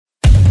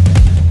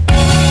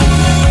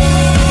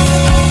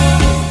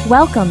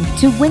Welcome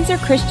to Windsor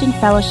Christian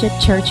Fellowship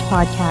Church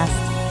Podcast.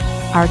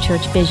 Our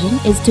church vision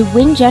is to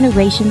win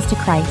generations to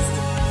Christ,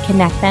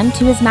 connect them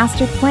to His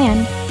master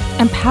plan,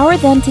 empower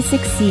them to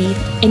succeed,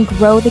 and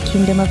grow the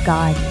kingdom of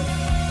God.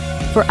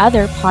 For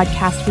other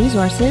podcast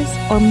resources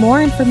or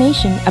more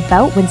information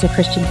about Windsor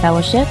Christian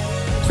Fellowship,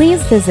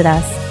 please visit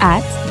us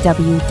at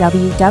www.wcf.ca.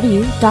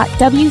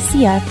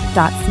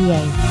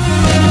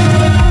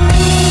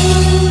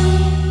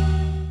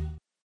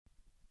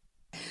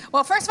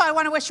 Well, first of all, I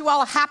want to wish you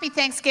all a happy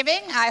Thanksgiving.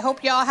 I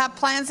hope you all have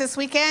plans this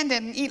weekend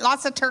and eat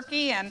lots of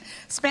turkey and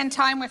spend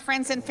time with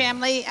friends and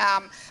family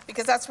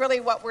because that's really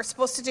what we're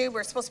supposed to do.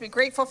 We're supposed to be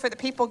grateful for the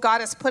people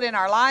God has put in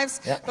our lives.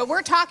 Yep. But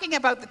we're talking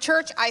about the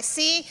Church I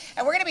See,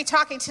 and we're going to be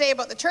talking today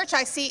about the Church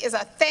I See is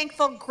a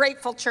thankful,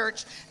 grateful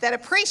church that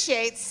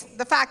appreciates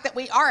the fact that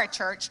we are a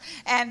church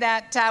and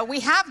that we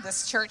have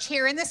this church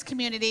here in this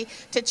community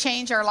to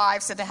change our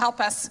lives and to help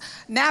us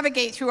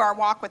navigate through our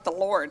walk with the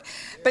Lord.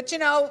 But, you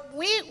know,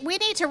 we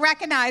need to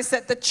recognize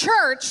that the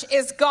church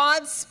is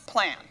God's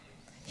plan.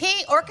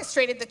 He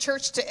orchestrated the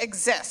church to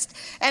exist,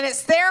 and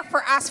it's there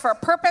for us for a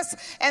purpose.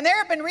 And there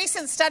have been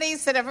recent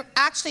studies that have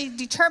actually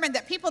determined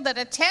that people that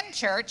attend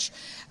church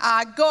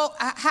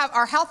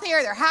are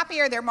healthier, they're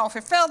happier, they're more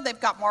fulfilled, they've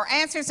got more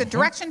answers and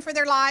direction for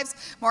their lives,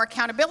 more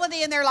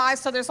accountability in their lives.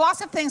 So there's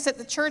lots of things that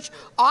the church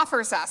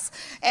offers us.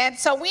 And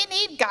so we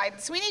need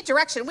guidance, we need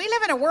direction. We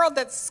live in a world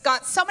that's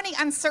got so many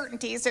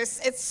uncertainties.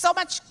 It's so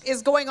much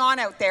is going on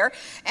out there,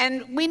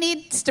 and we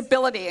need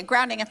stability and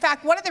grounding. In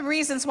fact, one of the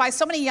reasons why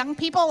so many young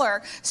people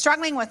are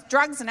struggling with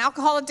drugs and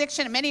alcohol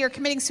addiction, and many are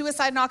committing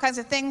suicide and all kinds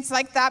of things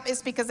like that,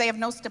 is because they have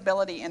no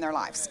stability in their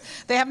lives.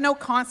 They have no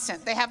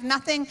constant. They have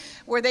nothing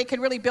where they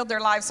can really build their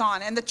lives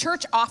on. And the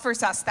church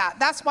offers us that.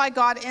 That's why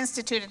God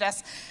instituted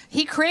us.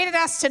 He created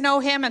us to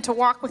know Him and to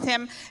walk with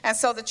Him. And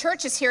so the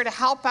church is here to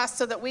help us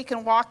so that we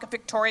can walk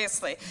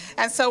victoriously.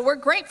 And so we're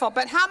grateful.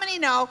 But how many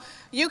know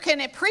you can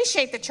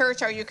appreciate the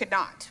church or you could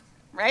not?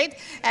 Right?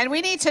 And we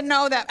need to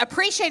know that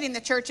appreciating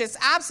the church is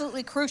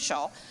absolutely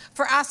crucial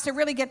for us to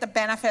really get the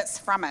benefits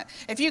from it.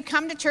 If you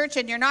come to church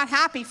and you're not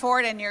happy for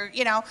it and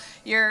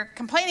you're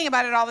complaining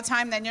about it all the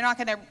time, then you're not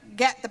going to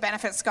get the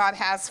benefits God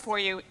has for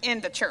you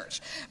in the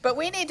church. But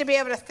we need to be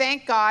able to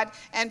thank God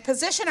and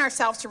position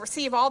ourselves to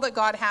receive all that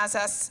God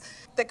has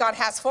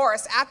for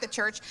us at the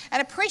church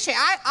and appreciate.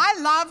 I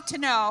love to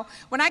know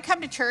when I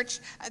come to church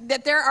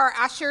that there are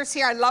ushers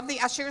here. I love the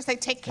ushers. They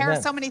take care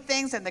of so many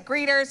things, and the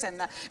greeters and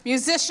the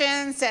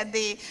musicians and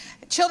the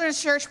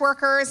children's church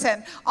workers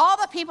and all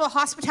the people,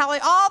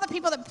 hospitality, all the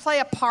people that play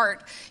a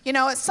part. You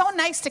know, it's so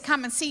nice to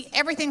come and see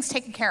everything's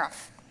taken care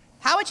of.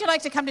 How would you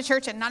like to come to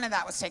church and none of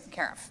that was taken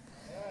care of?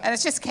 And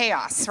it's just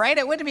chaos, right?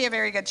 It wouldn't be a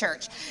very good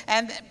church.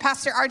 And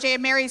Pastor RJ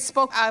and Mary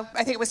spoke, I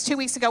think it was 2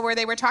 weeks ago, where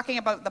they were talking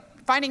about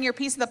finding your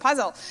piece of the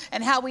puzzle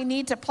and how we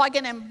need to plug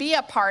in and be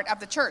a part of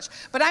the church.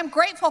 But I'm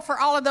grateful for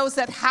all of those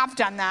that have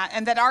done that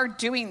and that are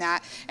doing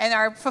that and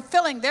are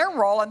fulfilling their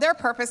role and their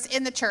purpose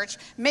in the church,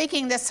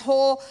 making this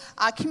whole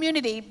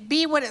community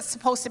be what it's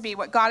supposed to be,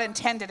 what God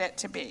intended it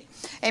to be.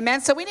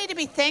 Amen. So we need to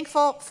be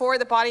thankful for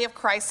the body of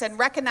Christ and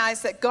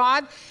recognize that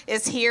God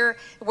is here.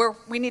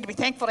 We need to be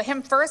thankful to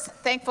Him first,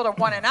 thankful to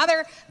one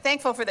another,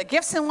 thankful for the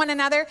gifts in one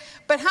another.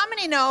 But how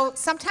many know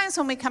sometimes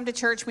when we come to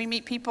church, we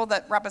meet people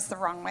that rub us the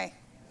wrong way?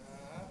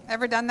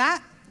 Ever done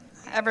that?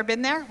 Ever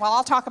been there? Well,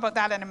 I'll talk about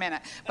that in a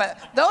minute. But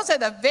those are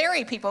the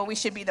very people we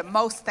should be the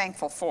most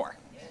thankful for.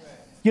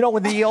 You know,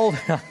 with the old...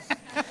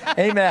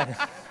 Amen.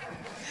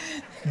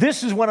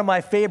 This is one of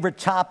my favorite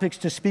topics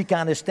to speak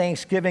on is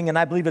Thanksgiving, and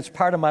I believe it's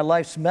part of my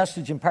life's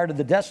message and part of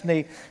the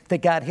destiny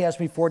that God has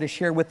me for to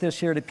share with this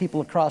here to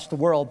people across the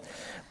world.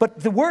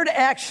 But the word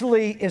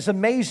actually is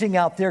amazing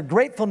out there.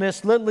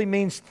 Gratefulness literally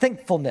means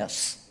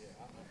thankfulness.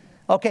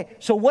 Okay,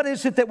 so what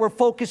is it that we're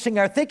focusing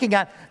our thinking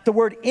on? The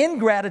word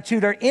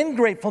ingratitude or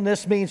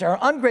ingratefulness means, or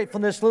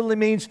ungratefulness literally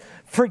means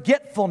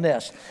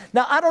forgetfulness.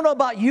 Now, I don't know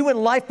about you in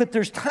life, but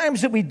there's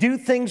times that we do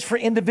things for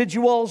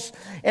individuals,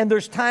 and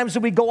there's times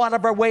that we go out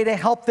of our way to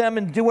help them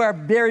and do our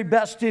very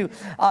best to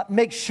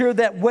make sure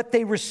that what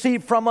they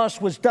received from us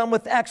was done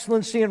with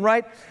excellency and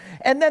right,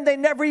 and then they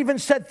never even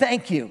said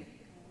thank you.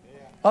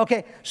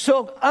 Okay,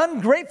 so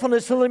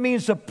ungratefulness literally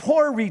means a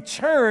poor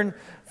return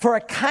for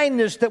a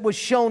kindness that was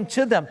shown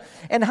to them.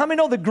 And how many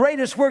know the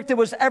greatest work that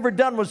was ever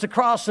done was the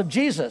cross of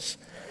Jesus?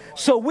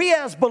 So we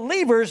as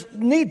believers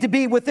need to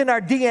be within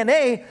our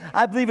DNA,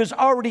 I believe is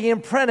already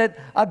imprinted,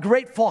 a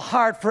grateful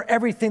heart for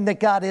everything that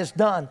God has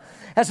done.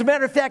 As a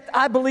matter of fact,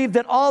 I believe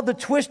that all the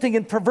twisting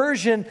and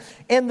perversion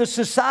in the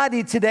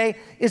society today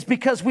is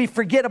because we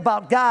forget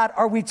about God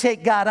or we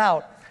take God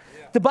out.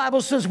 The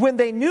Bible says when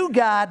they knew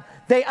God,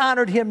 they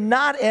honored him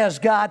not as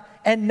God,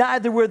 and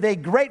neither were they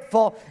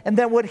grateful. And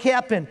then what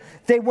happened?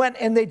 They went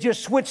and they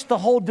just switched the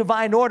whole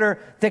divine order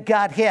that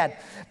God had.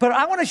 But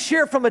I want to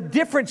share from a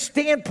different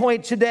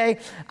standpoint today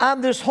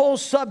on this whole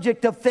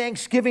subject of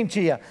thanksgiving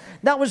to you.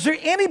 Now, is there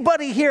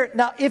anybody here?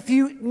 Now, if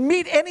you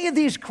meet any of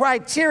these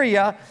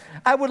criteria,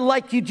 I would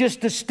like you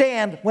just to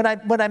stand when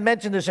I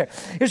mention this here.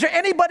 Is there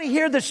anybody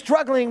here that's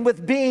struggling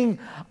with being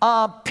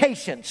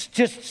patient?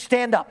 Just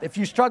stand up if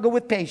you struggle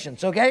with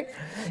patience, okay?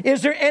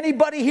 Is there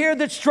anybody here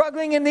that's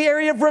struggling in the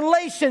area of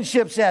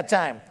relationships at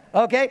time?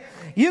 Okay,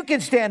 you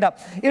can stand up.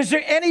 Is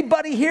there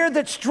anybody here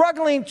that's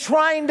struggling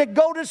trying to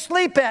go to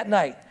sleep at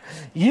night?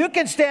 You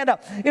can stand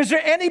up. Is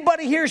there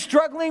anybody here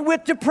struggling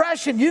with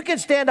depression? You can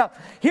stand up.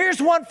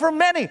 Here's one for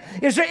many.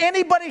 Is there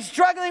anybody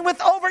struggling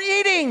with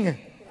overeating?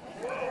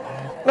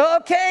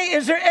 Okay,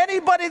 is there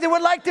anybody that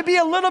would like to be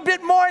a little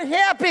bit more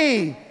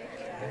happy?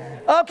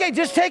 Okay,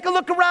 just take a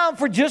look around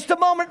for just a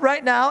moment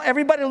right now.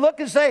 Everybody look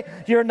and say,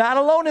 you're not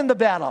alone in the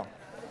battle.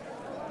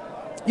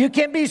 You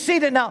can be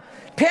seated now.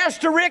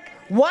 Pastor Rick,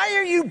 why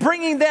are you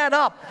bringing that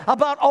up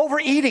about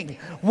overeating?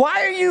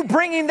 Why are you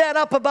bringing that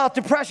up about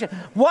depression?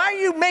 Why are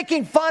you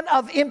making fun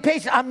of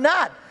impatience? I'm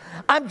not.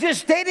 I'm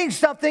just stating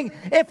something.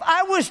 If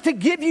I was to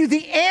give you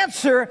the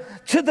answer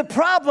to the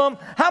problem,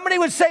 how many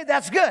would say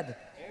that's good?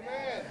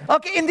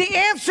 Okay, and the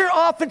answer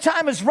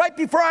oftentimes is right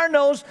before our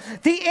nose.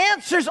 The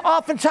answers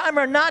oftentimes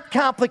are not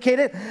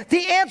complicated.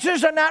 The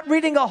answers are not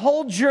reading a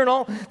whole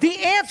journal.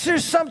 The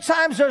answers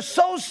sometimes are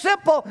so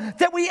simple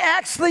that we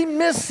actually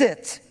miss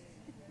it.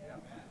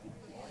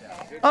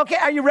 Okay,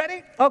 are you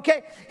ready?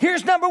 Okay,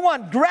 here's number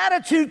one.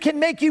 Gratitude can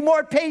make you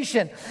more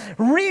patient.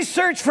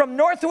 Research from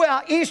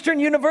Northeastern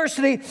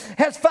University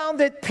has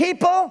found that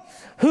people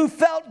who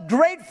felt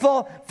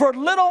grateful for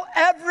little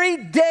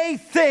everyday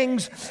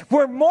things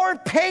were more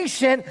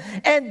patient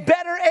and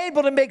better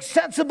able to make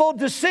sensible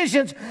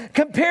decisions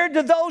compared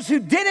to those who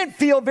didn't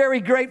feel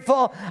very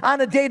grateful on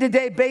a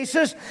day-to-day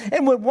basis.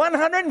 And when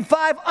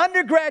 105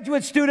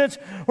 undergraduate students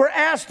were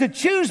asked to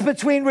choose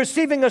between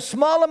receiving a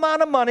small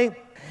amount of money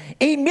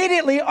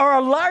immediately or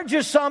a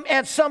larger sum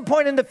at some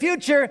point in the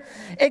future,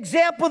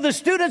 example, the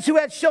students who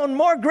had shown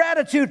more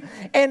gratitude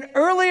in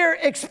earlier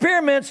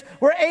experiments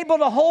were able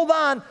to hold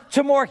on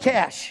to more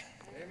cash.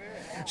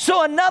 Amen.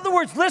 So in other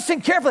words,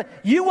 listen carefully,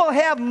 you will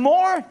have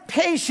more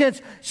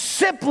patience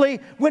simply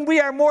when we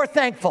are more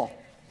thankful.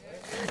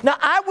 Now,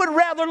 I would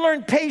rather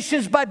learn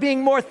patience by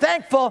being more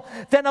thankful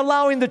than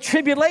allowing the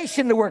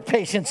tribulation to work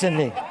patience in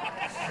me.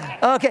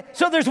 Okay,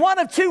 so there's one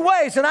of two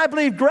ways, and I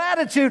believe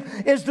gratitude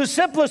is the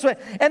simplest way.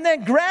 And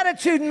then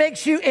gratitude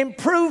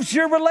improves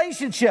your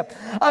relationship.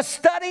 A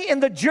study in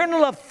the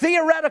Journal of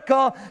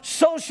Theoretical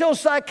Social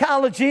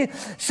Psychology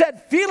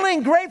said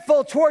feeling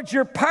grateful towards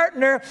your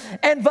partner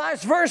and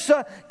vice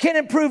versa can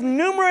improve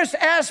numerous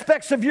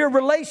aspects of your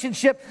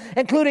relationship,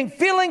 including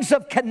feelings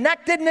of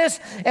connectedness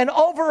and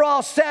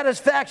overall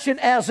satisfaction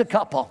as a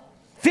couple.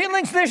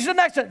 This is the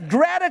next one.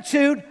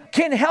 Gratitude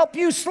can help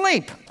you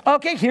sleep.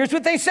 Okay, here's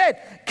what they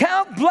said.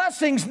 Count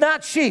blessings,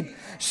 not sheep.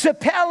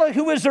 Sapala,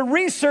 who is a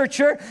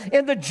researcher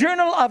in the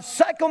Journal of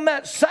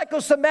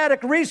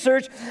Psychosomatic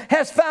Research,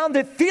 has found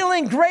that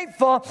feeling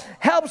grateful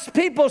helps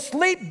people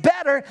sleep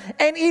better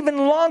and even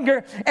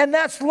longer. And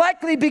that's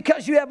likely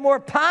because you have more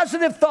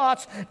positive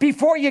thoughts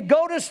before you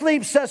go to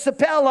sleep, says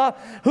Sapala,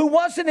 who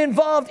wasn't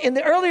involved in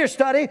the earlier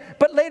study,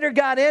 but later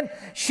got in.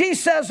 She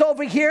says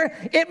over here,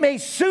 it may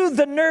soothe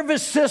the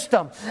nervous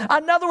system.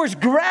 In other words,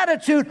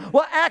 gratitude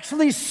will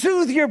actually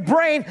soothe your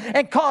brain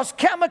and cause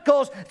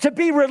chemicals to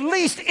be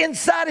released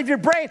inside of your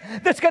brain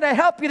that's going to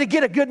help you to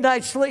get a good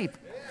night's sleep.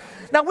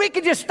 Now, we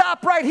could just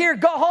stop right here,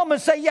 go home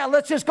and say, yeah,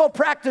 let's just go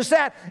practice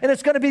that, and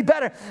it's going to be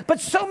better. But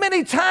so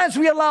many times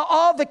we allow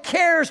all the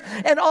cares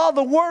and all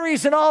the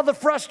worries and all the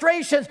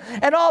frustrations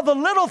and all the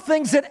little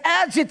things that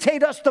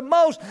agitate us the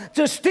most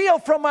to steal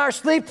from our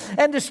sleep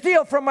and to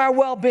steal from our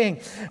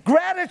well-being.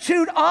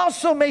 Gratitude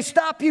also may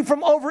stop you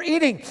from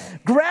overeating.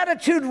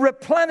 Gratitude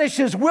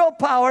replenishes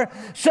willpower,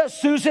 says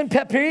Susan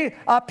Petrie,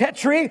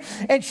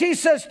 and she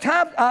says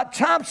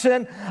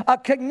Thompson, a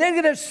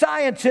cognitive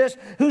scientist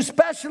who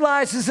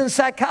specializes in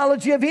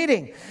psychology of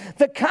eating.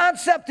 The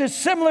concept is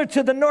similar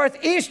to the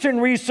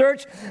Northeastern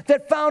research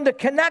that found a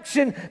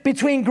connection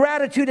between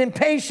gratitude and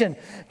patience.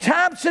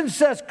 Thompson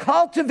says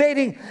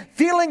cultivating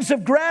feelings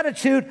of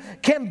gratitude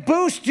can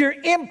boost your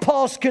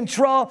impulse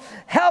control,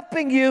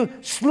 helping you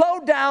slow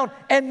down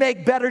and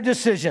make better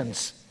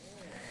decisions.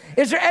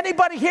 Is there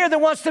anybody here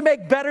that wants to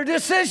make better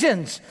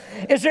decisions?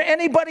 Is there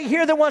anybody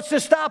here that wants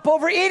to stop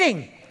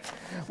overeating?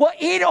 Well,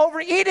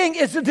 overeating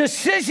is a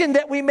decision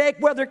that we make,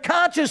 whether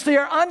consciously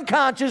or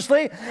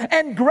unconsciously,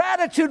 and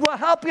gratitude will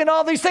help you in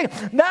all these things.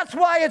 That's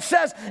why it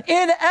says,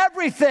 in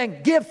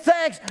everything, give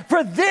thanks,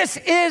 for this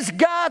is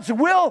God's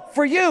will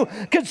for you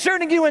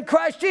concerning you in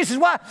Christ Jesus.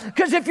 Why?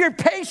 Because if you're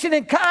patient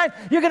and kind,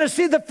 you're going to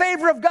see the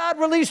favor of God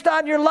released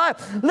on your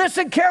life.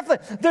 Listen carefully.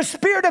 The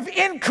spirit of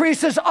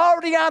increase is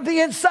already on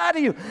the inside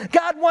of you.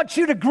 God wants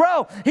you to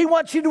grow. He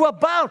wants you to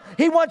abound.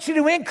 He wants you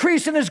to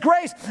increase in His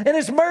grace and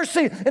His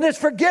mercy and His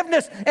forgiveness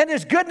greatness and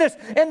his goodness.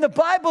 And the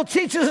Bible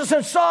teaches us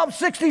in Psalm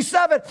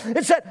 67,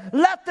 it said,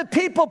 let the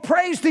people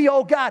praise thee,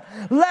 O God.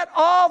 Let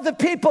all the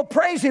people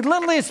praise thee.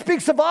 Literally, it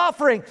speaks of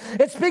offering.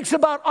 It speaks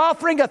about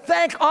offering a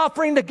thank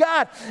offering to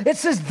God. It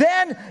says,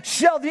 then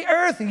shall the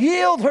earth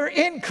yield her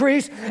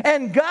increase,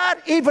 and God,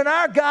 even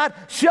our God,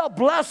 shall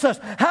bless us.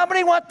 How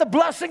many want the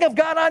blessing of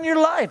God on your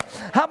life?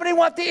 How many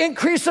want the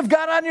increase of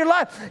God on your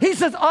life? He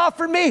says,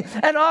 offer me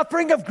an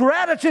offering of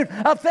gratitude,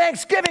 of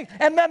thanksgiving,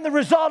 and then the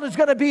result is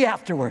going to be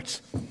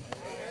afterwards.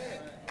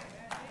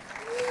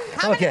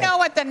 How many know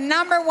what the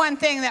number one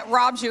thing that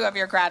robs you of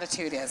your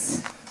gratitude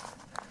is?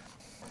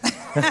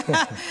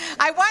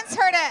 I once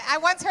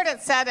heard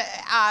it said,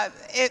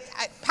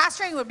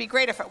 pastoring would be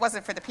great if it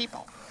wasn't for the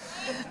people.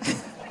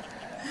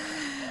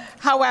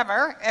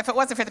 However, if it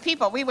wasn't for the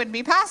people, we wouldn't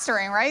be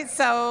pastoring, right?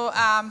 So,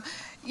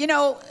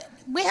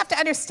 we have to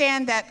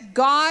understand that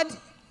God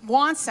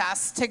wants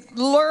us to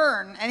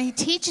learn, and he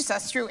teaches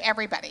us through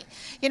everybody.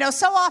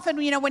 So often,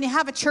 when you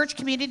have a church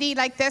community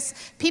like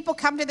this, people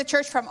come to the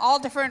church from all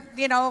different,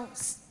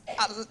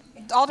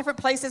 all different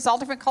places, all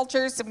different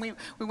cultures, and we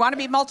want to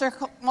be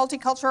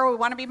multicultural, we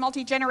want to be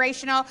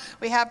multi-generational.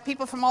 We have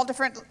people from all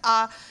different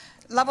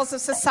levels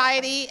of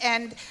society,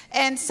 and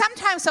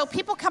sometimes so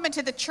people come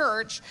into the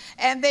church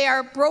and they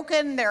are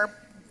broken, they're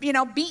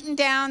beaten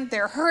down,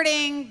 they're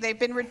hurting, they've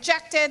been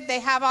rejected, they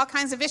have all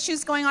kinds of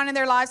issues going on in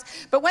their lives.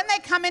 But when they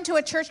come into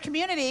a church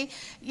community,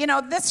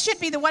 this should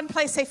be the one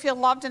place they feel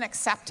loved and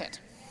accepted,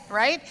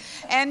 right?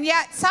 And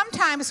yet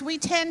sometimes we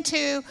tend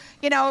to,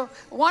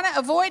 want to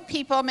avoid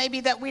people maybe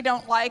that we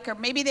don't like, or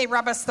maybe they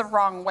rub us the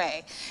wrong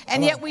way.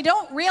 And yet we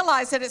don't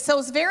realize that it's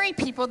those very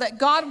people that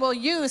God will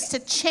use to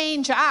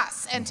change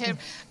us and to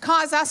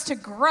cause us to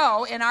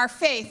grow in our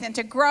faith and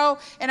to grow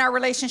in our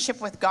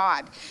relationship with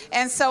God.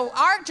 And so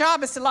our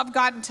job is to love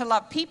God and to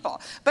love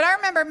people. But I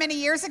remember many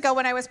years ago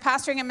when I was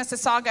pastoring in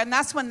Mississauga, and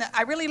that's when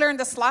I really learned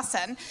this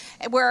lesson,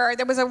 where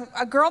there was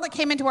a girl that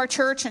came into our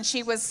church, and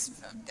she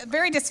was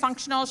very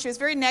dysfunctional. She was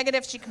very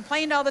negative. She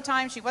complained all the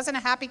time. She wasn't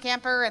a happy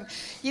camper, and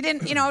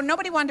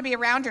nobody wanted to be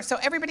around her, so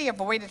everybody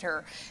avoided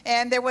her.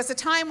 And there was a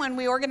time when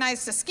we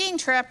organized a skiing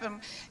trip,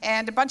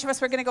 and a bunch of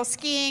us were going to go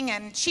skiing,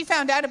 and she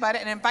found out about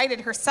it and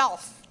invited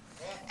herself.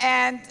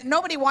 And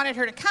nobody wanted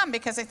her to come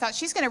because they thought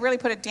she's going to really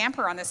put a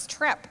damper on this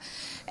trip.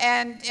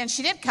 And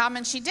she did come,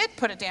 and she did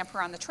put a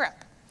damper on the trip.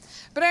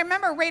 But I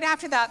remember right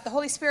after that, the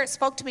Holy Spirit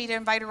spoke to me to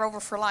invite her over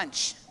for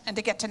lunch and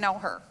to get to know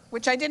her,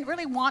 which I didn't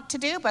really want to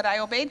do, but I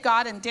obeyed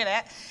God and did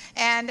it.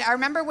 And I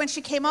remember when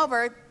she came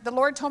over, the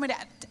Lord told me to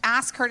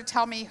ask her to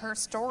tell me her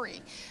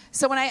story.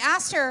 So when I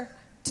asked her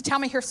to tell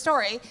me her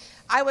story,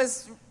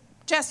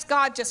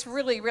 God just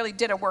really, really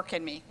did a work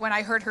in me when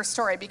I heard her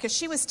story, because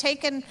she was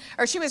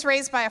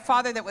raised by a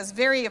father that was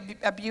very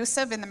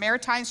abusive in the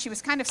Maritimes. She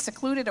was kind of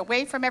secluded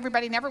away from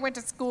everybody, never went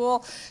to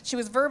school. She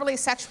was verbally,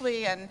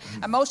 sexually, and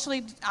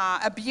emotionally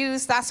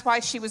abused. That's why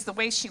she was the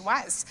way she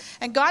was.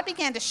 And God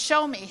began to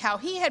show me how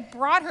he had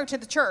brought her to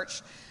the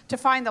church to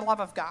find the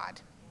love of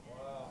God.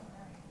 Wow.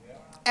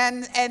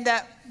 Yeah. And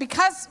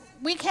because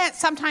we can't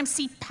sometimes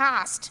see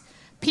past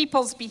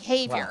people's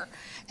behavior. Wow.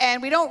 And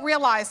we don't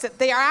realize that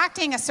they are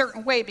acting a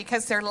certain way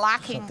because they're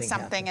lacking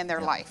something in their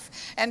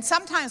life. And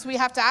sometimes we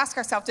have to ask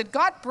ourselves, did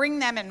God bring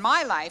them in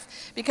my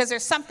life because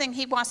there's something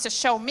he wants to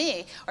show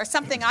me, or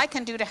something I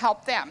can do to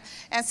help them?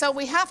 And so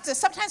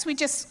sometimes we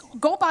just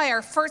go by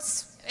our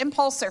first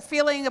impulse or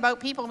feeling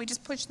about people, and we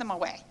just push them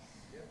away.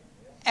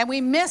 And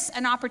we miss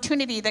an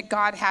opportunity that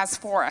God has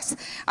for us.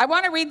 I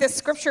want to read this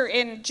scripture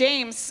in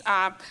James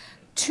 1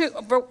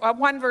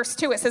 verse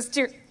 2. It says,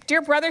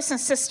 Dear brothers and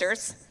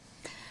sisters,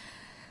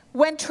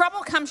 when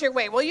trouble comes your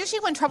way, well, usually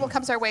when trouble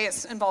comes our way,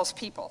 it involves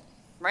people,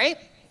 right?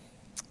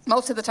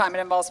 Most of the time it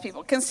involves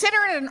people. Consider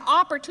it an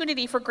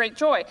opportunity for great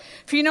joy.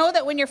 For you know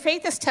that when your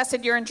faith is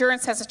tested, your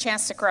endurance has a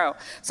chance to grow.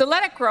 So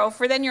let it grow,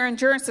 for then your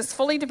endurance is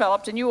fully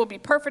developed, and you will be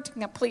perfect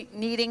and complete,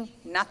 needing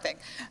nothing.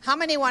 How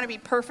many want to be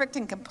perfect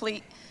and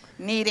complete,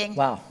 needing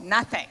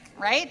nothing,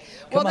 right?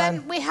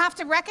 Then we have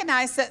to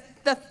recognize that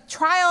the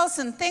trials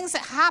and things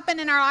that happen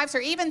in our lives, or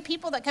even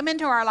people that come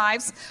into our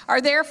lives, are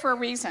there for a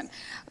reason.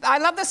 I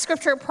love the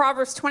scripture of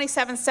Proverbs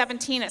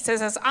 27:17. It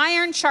says, as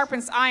iron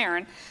sharpens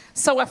iron,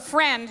 so a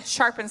friend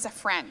sharpens a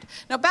friend.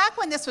 Now, back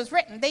when this was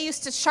written, they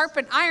used to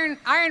sharpen iron.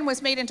 Iron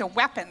was made into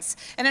weapons.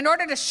 And in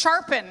order to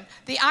sharpen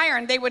the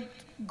iron, they would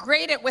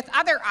grate it with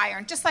other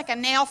iron, just like a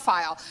nail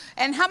file.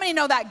 And how many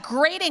know that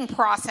grating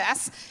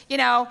process,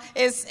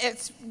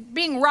 it's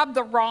being rubbed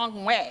the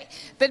wrong way.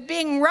 But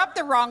being rubbed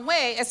the wrong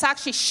way, it's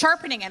actually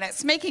sharpening it.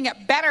 It's making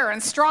it better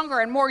and stronger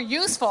and more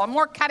useful and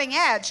more cutting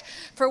edge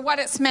for what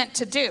it's meant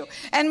to do.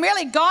 And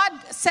really, God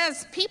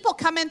says people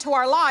come into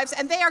our lives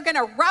and they are going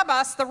to rub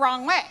us the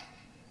wrong way.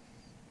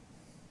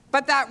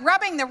 But that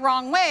rubbing the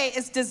wrong way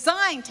is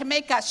designed to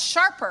make us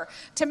sharper,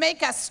 to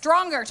make us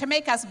stronger, to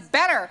make us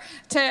better,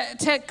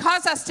 to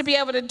cause us to be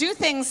able to do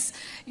things,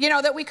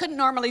 that we couldn't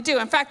normally do.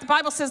 In fact, the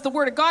Bible says the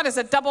Word of God is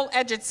a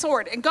double-edged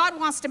sword, and God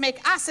wants to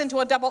make us into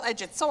a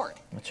double-edged sword.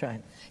 That's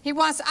right. He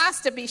wants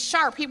us to be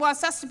sharp. He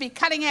wants us to be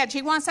cutting edge.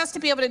 He wants us to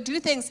be able to do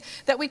things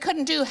that we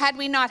couldn't do had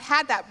we not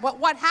had that.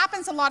 What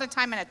happens a lot of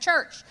time in a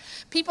church,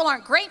 people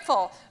aren't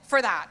grateful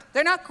for that.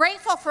 They're not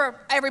grateful for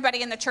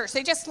everybody in the church.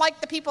 They just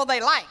like the people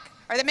they like,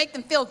 or they make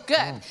them feel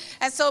good.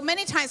 And so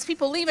many times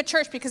people leave a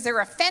church because they're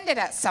offended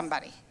at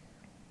somebody.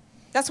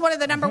 That's one of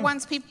the number one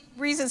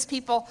reasons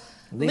people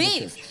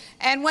leave.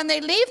 And when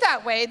they leave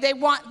that way,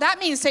 that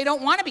means they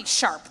don't want to be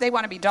sharp. They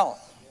want to be dull.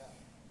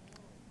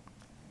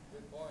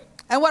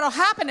 And what will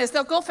happen is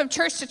they'll go from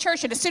church to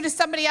church, and as soon as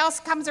somebody else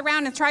comes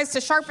around and tries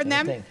to sharpen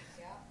them,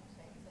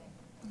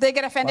 they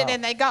get offended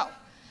and they go.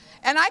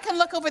 And I can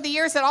look over the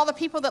years at all the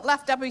people that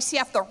left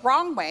WCF the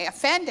wrong way,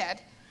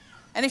 offended.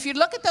 And if you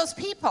look at those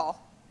people,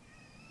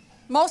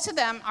 most of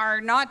them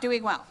are not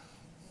doing well.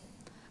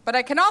 But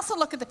I can also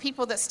look at the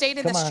people that stayed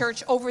in this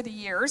church over the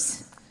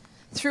years,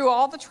 through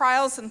all the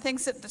trials and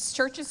things that this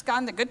church has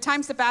gone, the good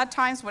times, the bad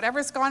times,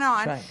 whatever's gone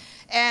on. Right.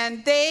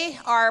 And they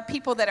are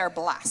people that are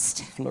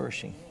blessed.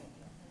 Flourishing.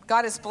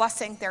 God is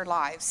blessing their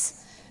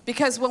lives.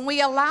 Because when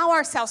we allow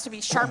ourselves to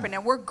be sharpened,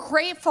 and we're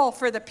grateful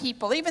for the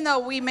people, even though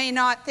we may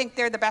not think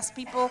they're the best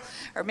people,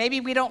 or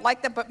maybe we don't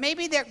like them, but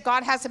maybe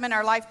God has them in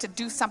our life to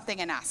do something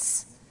in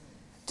us,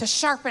 to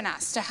sharpen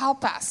us, to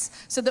help us,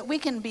 so that we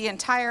can be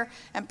entire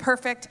and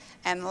perfect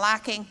and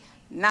lacking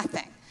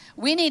nothing.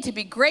 We need to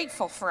be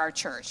grateful for our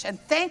church and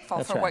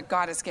thankful for what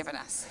God has given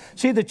us.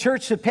 See, the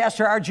church that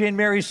Pastor R.J. and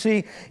Mary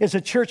see is a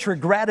church where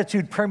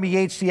gratitude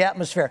permeates the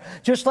atmosphere.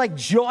 Just like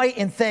joy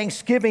and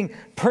thanksgiving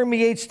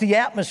permeates the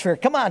atmosphere.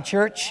 Come on,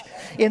 church.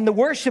 In the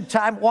worship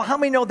time, well, how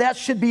many know that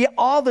should be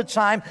all the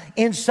time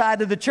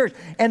inside of the church?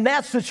 And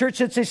that's the church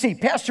that they see.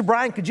 Pastor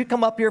Brian, could you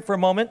come up here for a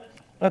moment?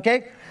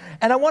 Okay?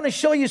 And I want to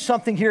show you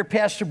something here,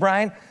 Pastor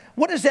Brian.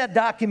 What does that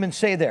document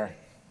say there?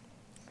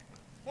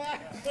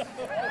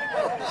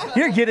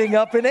 You're getting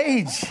up in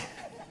age.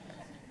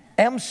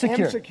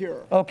 M-Secure.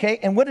 M-Secure. Okay,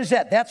 and what is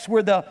that? That's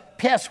where the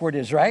password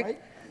is, right?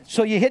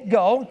 So you hit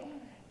go,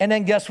 and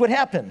then guess what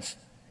happens?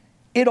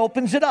 It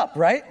opens it up,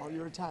 right? All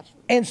your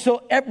attachments. And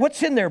so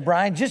what's in there,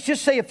 Brian? Just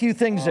say a few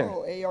things there.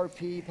 ARP,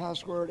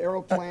 password,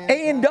 Aeroplan.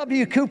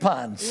 A&W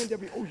coupons.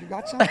 A&W, you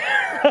got some?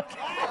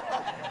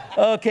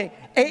 Okay,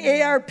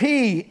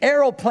 AARP,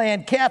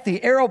 Aeroplan,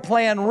 Kathy,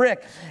 Aeroplan,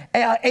 Rick,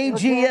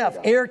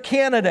 AGF, Air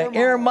Canada,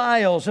 Air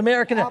Miles,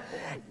 American.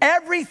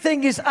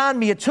 Everything is on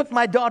me. It took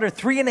my daughter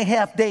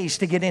 3.5 days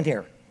to get in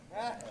here,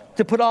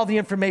 to put all the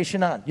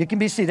information on. You can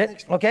be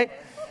seated, okay?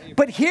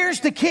 But here's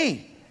the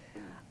key.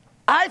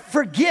 I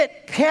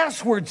forget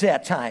passwords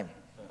at time.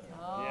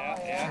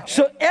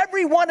 So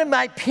every one of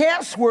my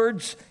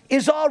passwords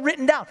is all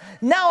written down.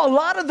 Now, a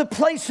lot of the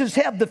places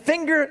have the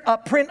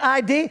fingerprint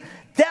ID.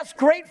 That's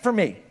great for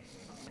me,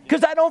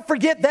 because I don't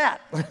forget that.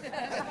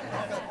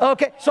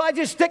 Okay, so I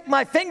just stick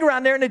my finger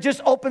on there, and it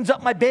just opens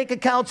up my bank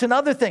accounts and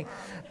other things.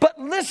 But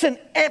listen,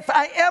 if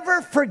I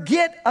ever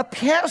forget a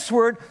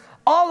password,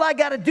 all I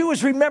got to do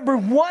is remember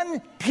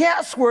one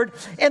password,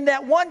 and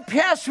that one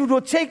password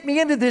will take me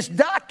into this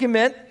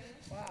document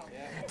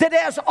that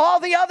has all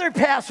the other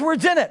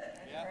passwords in it.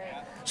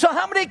 So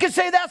how many can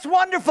say that's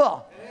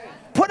wonderful?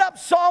 Put up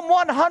Psalm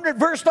 100,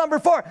 verse number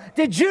 4.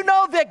 Did you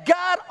know that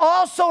God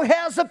also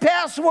has a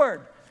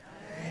password?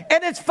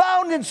 And it's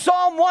found in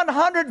Psalm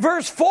 100,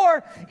 verse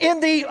 4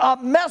 in the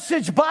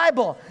Message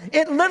Bible.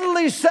 It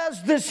literally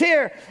says this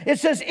here. It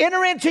says,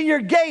 enter into your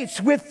gates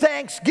with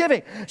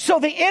thanksgiving. So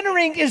the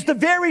entering is the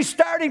very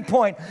starting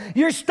point.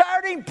 Your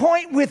starting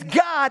point with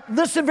God,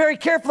 listen very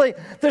carefully,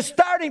 the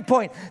starting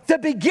point, the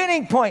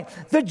beginning point,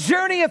 the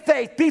journey of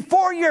faith,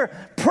 before your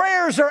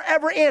prayers are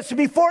ever answered,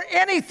 before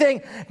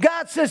anything,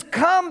 God says,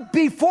 come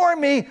before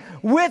me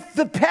with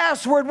the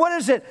password. What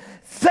is it?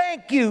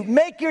 Thank you.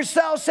 Make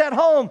yourselves at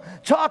home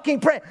talking,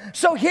 pray.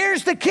 So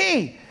here's the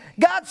key.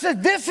 God says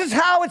this is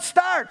how it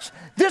starts.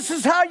 This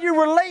is how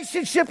your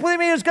relationship with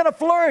me is going to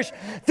flourish.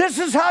 This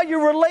is how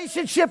your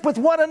relationship with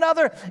one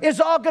another is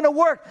all going to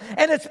work.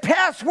 And it's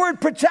password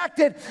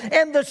protected.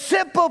 And the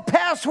simple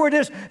password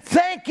is,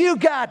 thank you,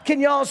 God. Can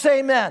you all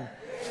say amen?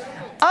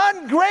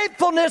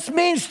 Ungratefulness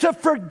means to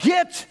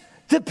forget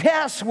the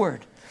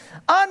password.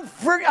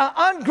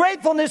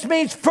 Ungratefulness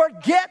means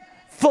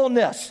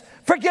forgetfulness.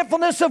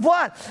 Forgetfulness of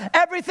what?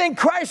 Everything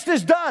Christ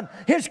has done.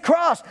 His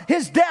cross,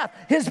 His death,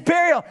 His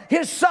burial,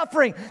 His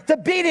suffering, the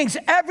beatings,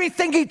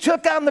 everything He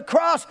took on the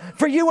cross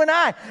for you and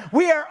I.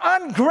 We are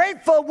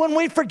ungrateful when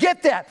we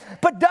forget that.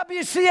 But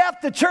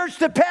WCF, the church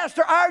that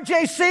Pastor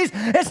R.J. sees,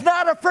 it's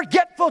not a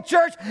forgetful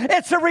church.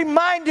 It's a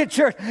reminded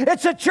church.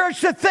 It's a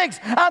church that thinks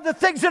on the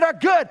things that are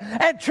good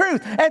and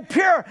truth and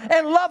pure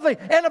and lovely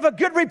and of a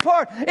good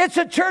report. It's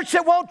a church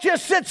that won't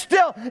just sit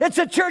still. It's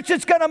a church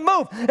that's going to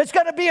move. It's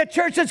going to be a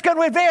church that's going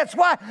to advance.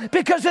 Why?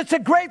 Because it's a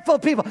grateful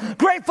people.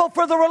 Grateful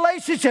for the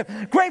relationship.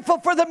 Grateful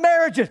for the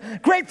marriages.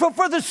 Grateful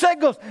for the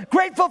singles.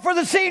 Grateful for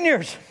the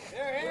seniors.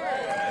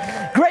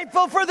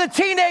 Grateful for the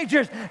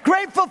teenagers.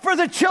 Grateful for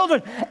the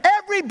children.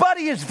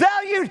 Everybody is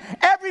valued.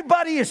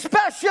 Everybody is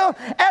special.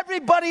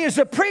 Everybody is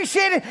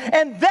appreciated.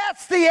 And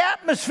that's the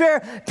atmosphere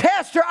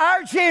Pastor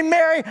R.J. and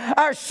Mary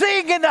are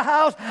seeing in the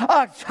house.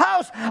 A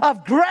house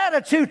of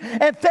gratitude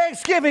and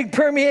thanksgiving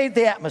permeate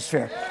the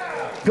atmosphere.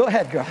 Go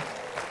ahead, girl.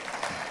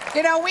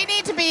 You know, we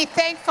need to be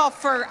thankful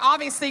for,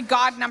 obviously,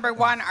 God, number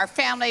one, our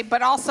family,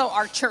 but also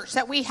our church,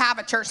 that we have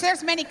a church.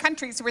 There's many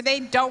countries where they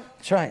don't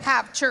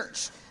have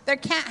church. They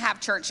can't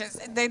have churches.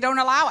 They don't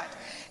allow it.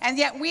 And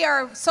yet we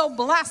are so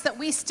blessed that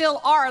we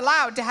still are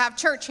allowed to have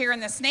church here in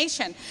this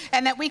nation,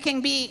 and that we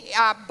can be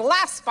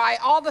blessed by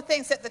all the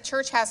things that the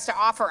church has to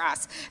offer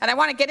us. And I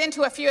want to get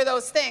into a few of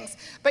those things.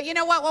 But you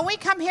know what? When we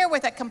come here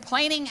with a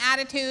complaining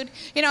attitude,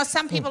 you know,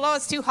 some people, oh,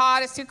 it's too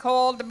hot, it's too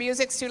cold, the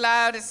music's too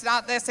loud, it's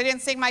not this, I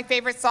didn't sing my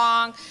favorite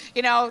song,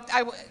 you know,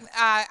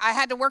 I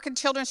had to work in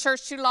children's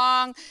church too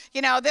long,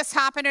 you know, this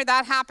happened or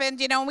that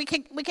happened, you know, we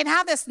can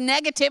have this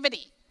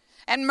negativity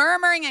and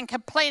murmuring and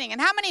complaining.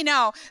 And how many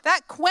know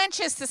that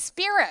quenches the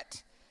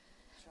spirit?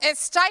 It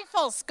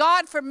stifles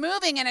God from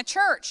moving in a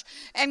church.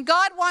 And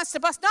God wants to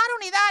bless. Not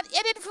only that,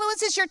 it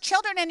influences your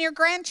children and your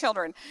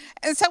grandchildren.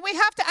 And so we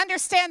have to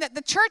understand that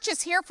the church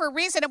is here for a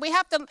reason. And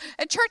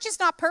the church is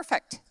not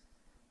perfect.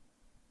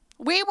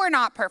 We were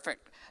not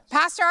perfect.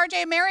 Pastor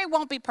R.J. Mary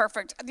won't be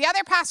perfect. The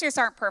other pastors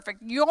aren't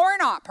perfect. You're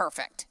not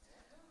perfect.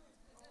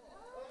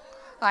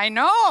 I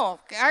know.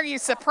 Are you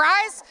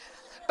surprised?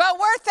 But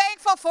we're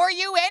thankful for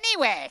you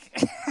anyway.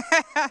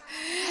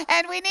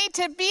 And we need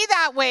to be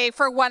that way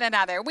for one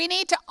another. We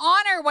need to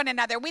honor one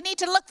another. We need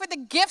to look for the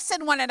gifts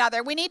in one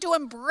another. We need to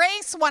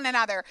embrace one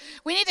another.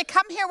 We need to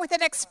come here with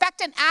an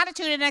expectant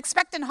attitude and an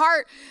expectant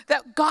heart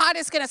that God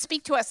is going to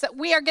speak to us, that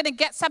we are going to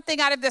get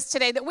something out of this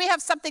today, that we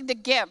have something to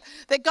give,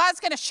 that God's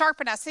going to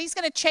sharpen us. He's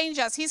going to change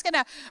us. He's going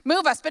to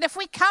move us. But if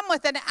we come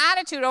with an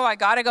attitude, oh, I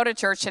got to go to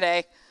church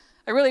today.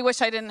 I really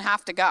wish I didn't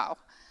have to go.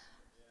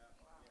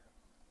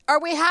 Or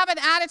we have an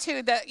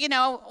attitude that, you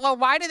know, well,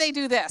 why do they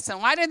do this?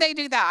 And why do they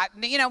do that?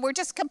 And, you know, we're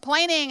just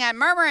complaining and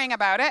murmuring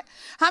about it.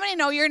 How many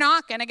know you're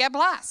not going to get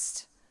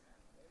blessed?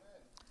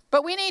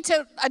 But we need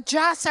to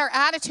adjust our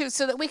attitude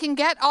so that we can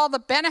get all the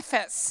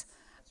benefits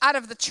out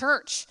of the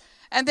church.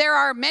 And there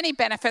are many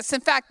benefits.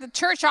 In fact, the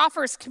church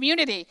offers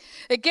community.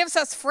 It gives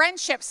us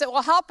friendships that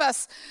will help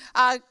us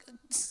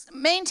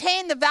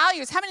maintain the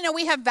values. How many know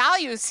we have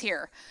values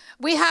here?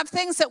 We have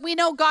things that we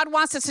know God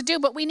wants us to do,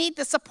 but we need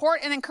the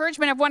support and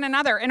encouragement of one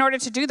another in order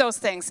to do those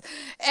things.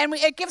 And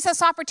it gives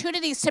us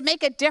opportunities to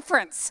make a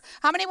difference.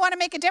 How many want to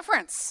make a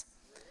difference?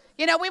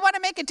 You know, we want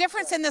to make a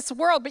difference in this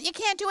world, but you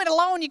can't do it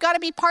alone. You got to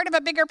be part of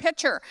a bigger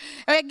picture.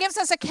 And it gives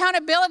us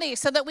accountability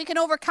so that we can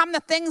overcome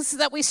the things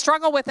that we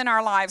struggle with in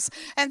our lives,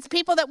 and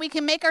people that we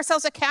can make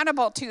ourselves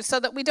accountable to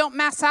so that we don't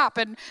mess up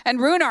and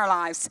ruin our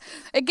lives.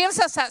 It gives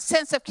us that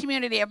sense of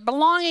community, of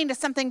belonging to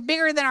something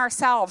bigger than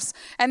ourselves,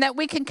 and that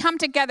we can come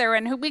together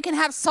and we can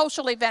have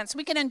social events.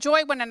 We can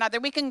enjoy one another.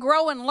 We can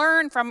grow and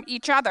learn from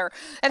each other.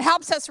 It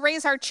helps us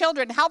raise our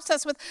children. It helps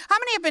us with, how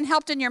many have been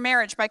helped in your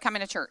marriage by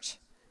coming to church?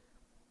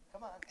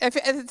 If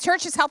the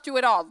church has helped you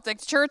at all, the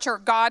church or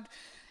God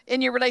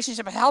in your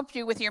relationship has helped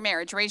you with your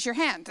marriage, raise your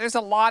hand. There's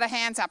a lot of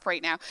hands up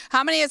right now.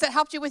 How many has it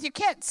helped you with your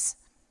kids?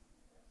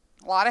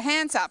 A lot of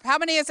hands up. How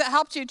many has it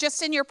helped you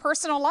just in your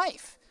personal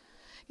life?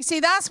 You see,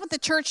 that's what the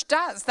church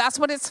does. That's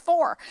what it's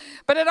for.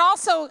 But it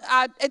also,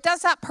 it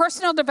does that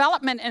personal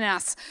development in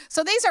us.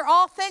 So these are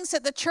all things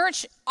that the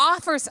church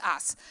offers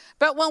us.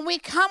 But when we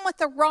come with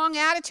the wrong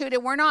attitude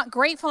and we're not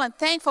grateful and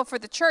thankful for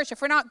the church,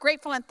 if we're not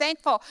grateful and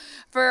thankful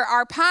for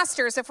our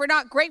pastors, if we're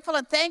not grateful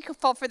and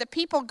thankful for the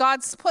people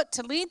God's put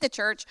to lead the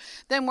church,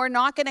 then we're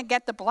not going to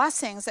get the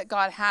blessings that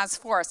God has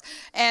for us.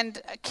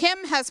 And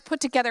Kim has put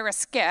together a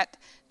skit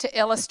to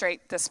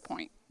illustrate this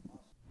point.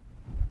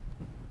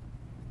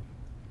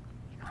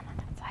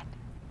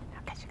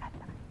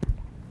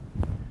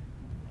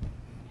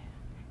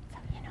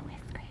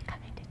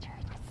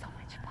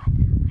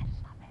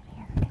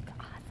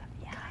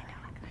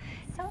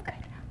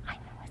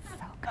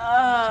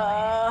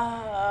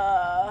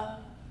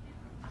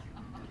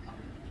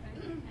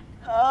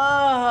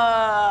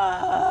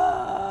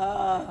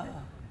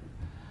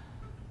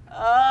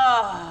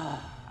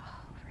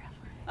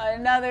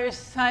 Another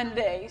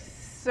Sunday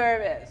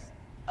service.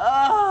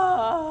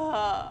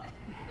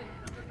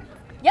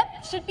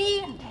 Yep, should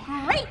be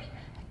great.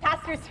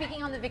 Pastor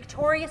speaking on the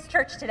Victorious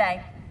Church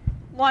today.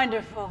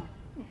 Wonderful.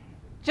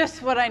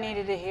 Just what I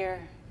needed to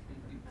hear.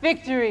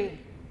 Victory.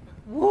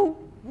 Woo,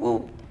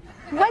 woo.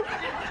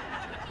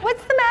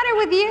 What's the matter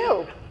with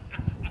you?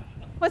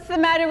 What's the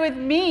matter with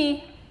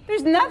me?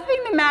 There's nothing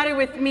the matter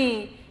with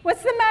me.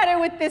 What's the matter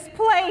with this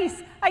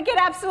place? I get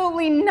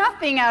absolutely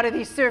nothing out of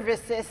these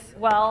services.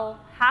 Well,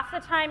 half the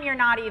time you're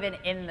not even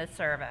in the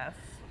service.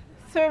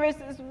 Service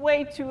is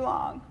way too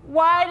long.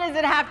 Why does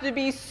it have to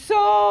be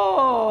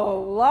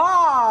so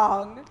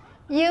long?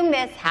 You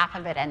miss half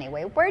of it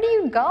anyway. Where do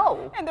you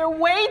go? And there are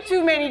way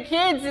too many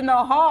kids in the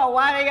hall.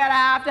 Why do I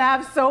have to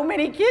have so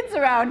many kids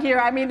around here?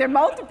 I mean, they're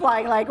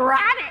multiplying like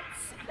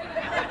rabbits.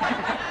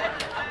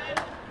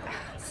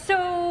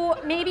 So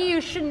maybe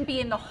you shouldn't be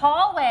in the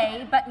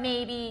hallway, but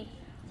maybe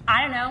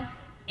I don't know,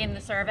 in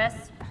the service.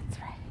 That's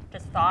right.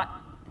 Just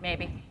thought,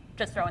 maybe.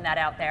 Just throwing that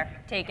out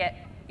there. Take it.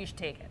 You should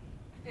take it.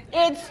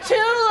 It's too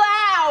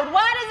loud.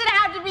 Why does it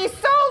have to be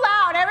so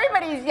loud?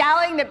 Everybody's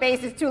yelling. The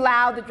bass is too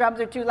loud. The drums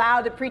are too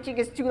loud. The preaching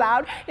is too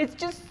loud. It's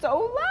just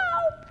so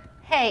loud.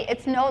 Hey,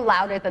 it's no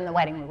louder than the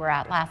wedding we were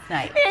at last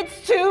night.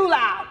 It's too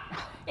loud.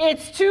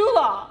 It's too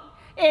long.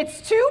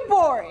 It's too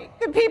boring.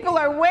 The people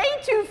are way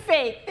too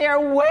fake. They're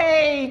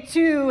way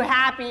too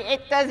happy.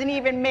 It doesn't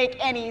even make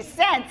any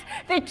sense.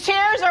 The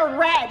chairs are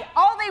red.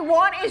 All they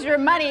want is your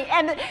money,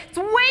 and it's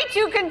way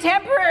too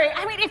contemporary.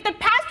 I mean, if the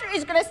pastor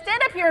is going to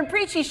stand up here and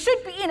preach, he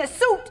should be in a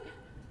suit.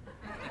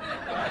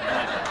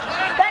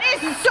 That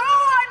is so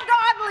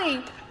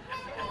ungodly.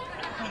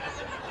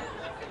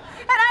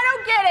 And I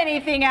don't get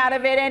anything out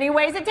of it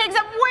anyways. It takes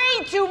up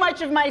way too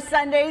much of my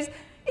Sundays.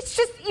 It's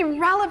just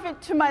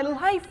irrelevant to my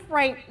life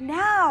right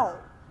now.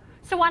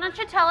 So why don't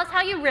you tell us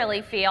how you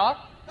really feel?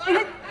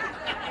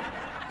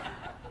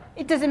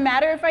 It doesn't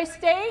matter if I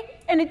stay,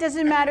 and it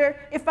doesn't matter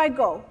if I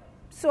go.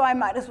 So I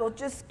might as well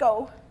just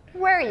go.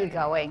 Where are you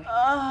going?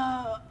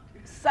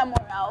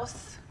 Somewhere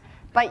else.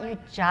 But you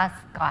just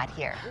got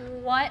here.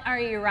 What are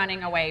you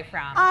running away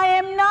from? I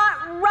am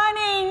not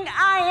running.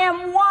 I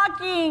am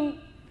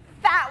walking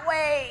that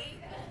way.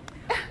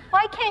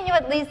 Why can't you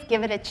at least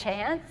give it a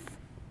chance?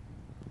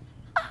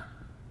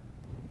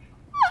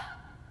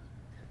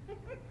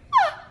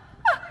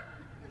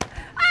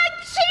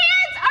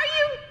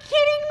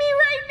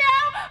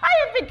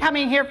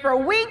 Coming here for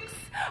weeks.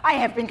 I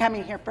have been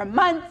coming here for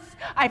months.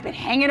 I've been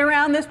hanging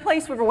around this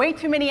place for way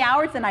too many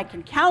hours than I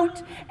can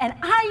count. And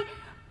I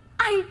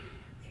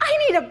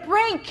need a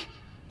break.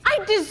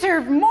 I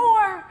deserve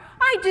more.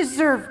 I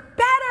deserve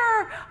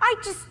better.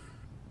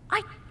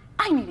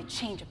 I need a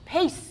change of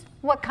pace.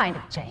 What kind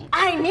of change?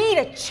 I need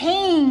a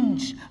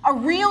change, a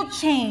real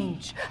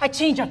change, a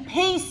change of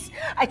pace,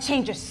 a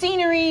change of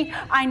scenery.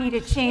 I need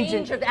a change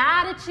of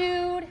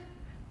attitude.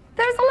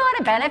 There's a lot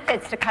of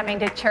benefits to coming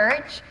to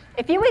church.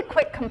 If you would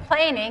quit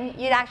complaining,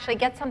 you'd actually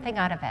get something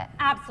out of it.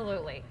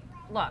 Absolutely.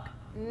 Look,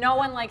 no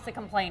one likes a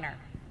complainer.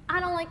 I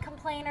don't like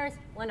complainers.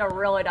 Linda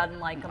really doesn't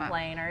like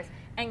complainers.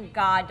 And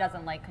God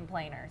doesn't like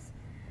complainers.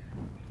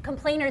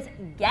 Complainers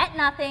get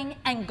nothing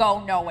and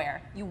go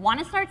nowhere. You want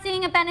to start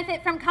seeing a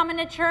benefit from coming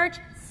to church?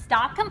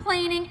 Stop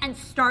complaining and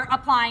start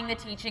applying the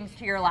teachings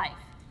to your life.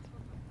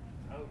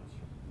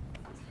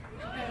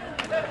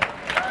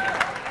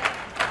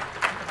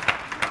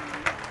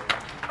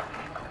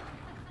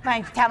 Why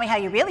don't you tell me how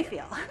you really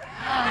feel?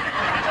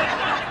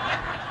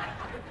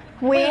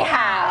 We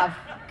have.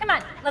 Come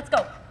on, let's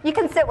go. You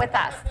can sit with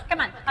us. Come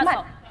on,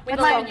 hustle. We My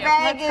believe in you.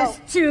 bag is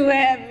too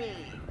heavy.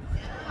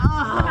 Come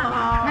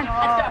on,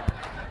 let's go.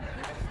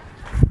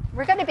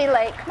 We're going to be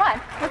late. Come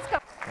on, let's go.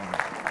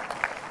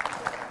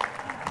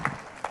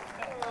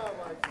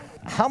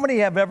 How many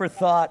have ever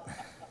thought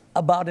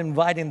about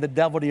inviting the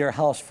devil to your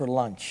house for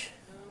lunch?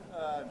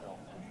 No.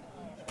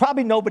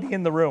 Probably nobody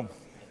in the room.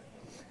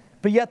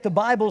 But yet the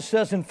Bible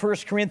says in 1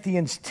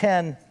 Corinthians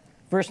 10,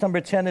 verse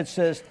number 10, it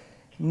says,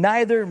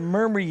 neither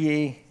murmur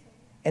ye,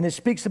 and it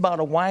speaks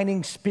about a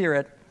whining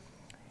spirit,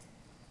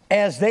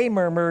 as they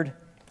murmured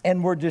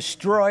and were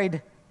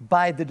destroyed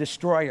by the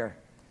destroyer.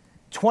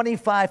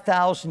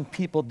 25,000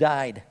 people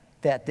died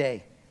that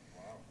day.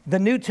 The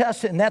New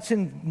Testament, and that's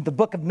in the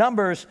book of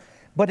Numbers,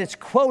 but it's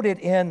quoted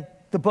in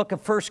the book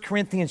of 1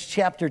 Corinthians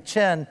chapter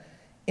 10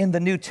 in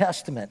the New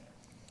Testament.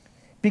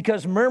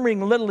 Because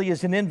murmuring literally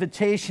is an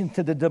invitation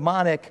to the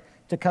demonic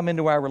to come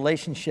into our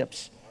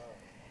relationships.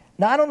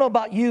 Now, I don't know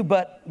about you,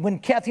 but when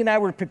Kathy and I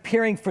were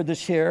preparing for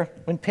this here,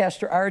 when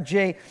Pastor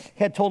RJ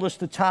had told us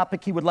the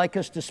topic he would like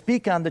us to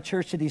speak on, the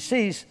church that he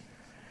sees,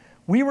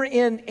 we were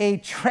in a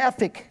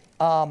traffic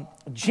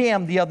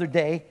jam the other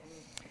day.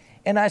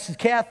 And I said,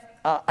 Kath,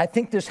 I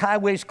think this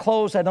highway's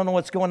closed. I don't know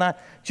what's going on.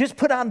 Just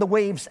put on the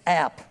Waves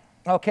app,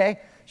 okay?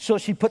 So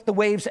she put the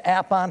Waves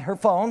app on her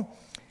phone.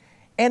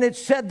 And it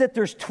said that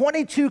there's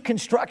 22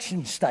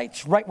 construction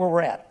sites right where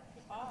we're at.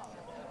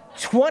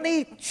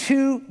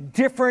 22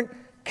 different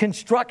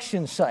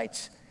construction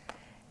sites.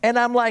 And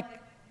I'm like,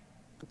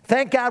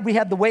 thank God we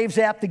had the Waves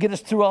app to get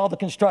us through all the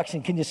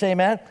construction. Can you say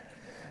amen?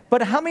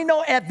 But how many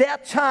know at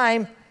that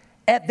time,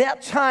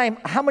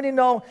 how many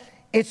know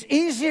it's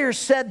easier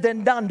said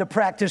than done to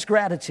practice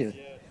gratitude?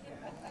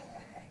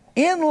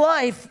 In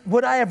life,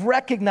 what I have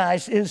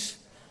recognized is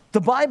the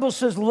Bible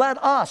says,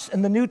 let us,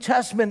 in the New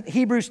Testament,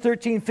 Hebrews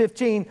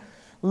 13:15,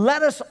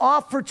 let us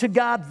offer to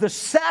God the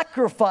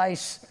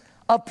sacrifice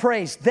of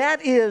praise.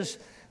 That is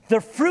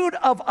the fruit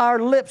of our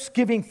lips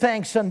giving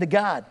thanks unto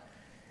God.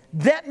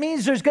 That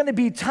means there's going to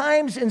be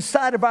times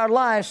inside of our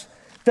lives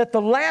that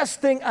the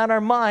last thing on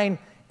our mind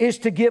is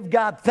to give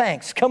God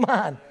thanks. Come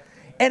on.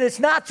 And it's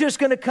not just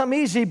going to come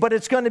easy, but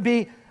it's going to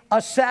be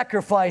a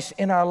sacrifice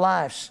in our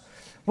lives.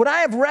 What I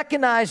have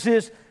recognized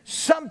is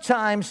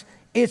sometimes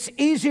it's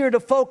easier to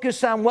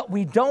focus on what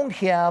we don't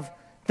have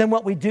than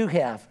what we do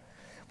have.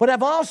 What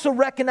I've also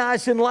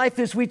recognized in life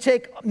is we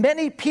take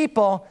many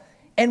people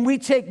and we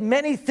take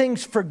many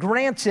things for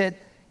granted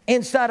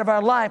inside of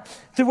our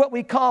life through what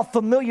we call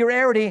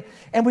familiarity,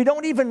 and we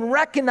don't even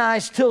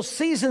recognize till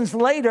seasons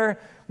later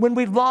when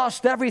we've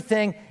lost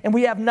everything and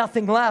we have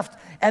nothing left.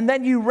 And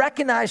then you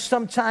recognize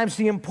sometimes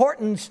the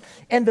importance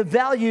and the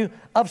value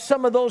of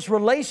some of those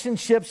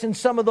relationships and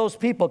some of those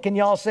people. Can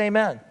you all say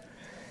amen?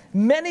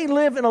 Many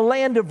live in a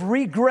land of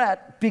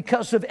regret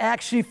because of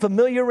actually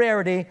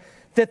familiarity,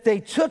 that they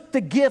took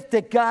the gift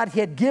that God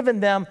had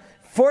given them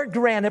for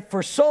granted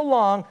for so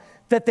long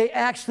that they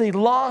actually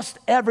lost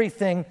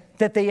everything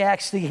that they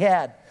actually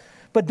had.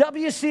 But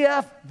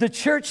WCF, the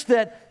church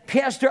that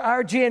Pastor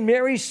RJ and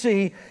Mary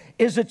see,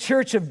 is a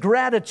church of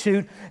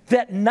gratitude,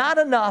 that not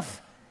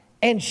enough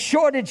and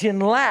shortage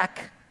and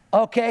lack,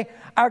 okay,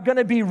 are going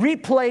to be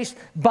replaced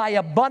by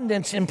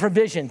abundance and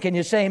provision. Can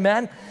you say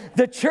amen?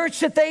 The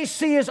church that they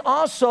see is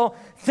also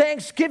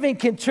thanksgiving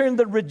can turn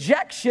the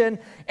rejection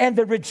and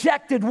the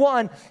rejected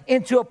one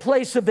into a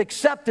place of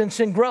acceptance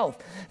and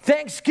growth.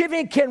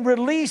 Thanksgiving can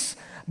release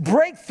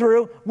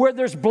breakthrough where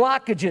there's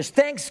blockages.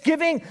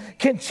 Thanksgiving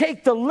can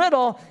take the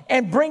little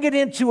and bring it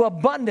into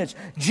abundance.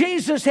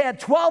 Jesus had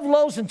 12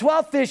 loaves and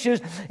 12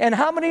 fishes, and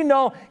how many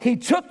know he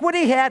took what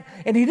he had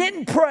and he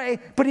didn't pray,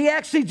 but he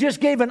actually just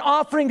gave an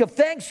offering of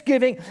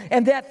thanksgiving,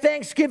 and that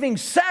thanksgiving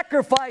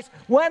sacrifice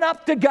went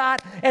up to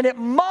God, and it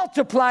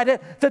multiplied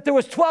it, that there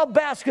was 12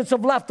 baskets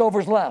of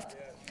leftovers left.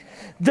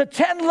 The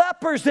 10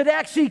 lepers that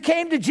actually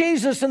came to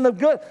Jesus in the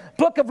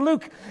book of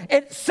Luke,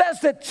 it says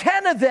that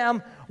 10 of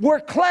them were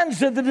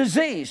cleansed of the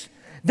disease.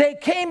 They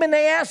came and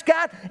they asked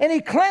God, and he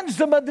cleansed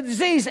them of the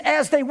disease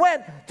as they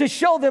went to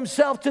show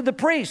themselves to the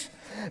priest.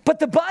 But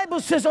the Bible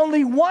says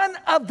only one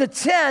of the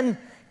 10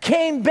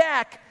 came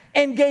back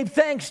and gave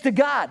thanks to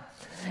God.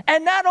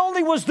 And not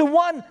only was the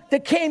one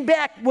that came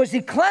back, was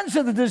he cleansed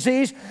of the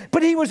disease,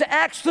 but he was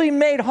actually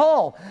made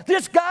whole.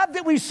 This God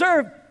that we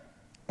serve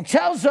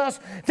tells us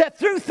that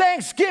through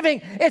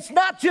thanksgiving, it's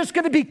not just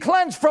going to be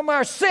cleansed from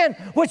our sin,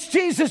 which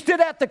Jesus did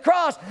at the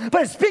cross,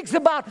 but it speaks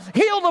about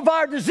healed of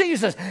our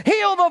diseases,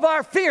 healed of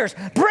our fears,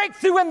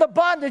 breakthrough in the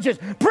bondages,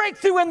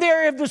 breakthrough in the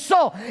area of the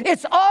soul.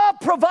 It's all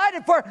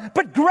provided for,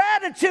 but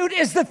gratitude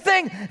is the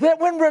thing that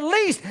when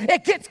released,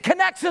 it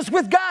connects us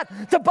with God.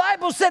 The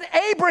Bible said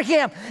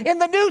Abraham in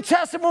the New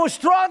Testament was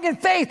strong in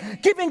faith,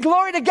 giving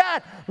glory to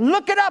God.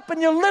 Look it up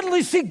and you'll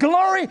literally see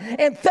glory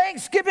and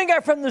thanksgiving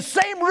are from the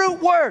same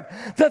root word.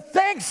 The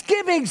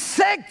thanksgiving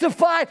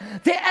sanctified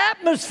the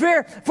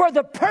atmosphere for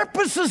the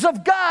purposes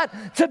of God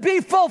to be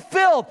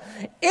fulfilled.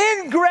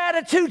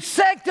 Ingratitude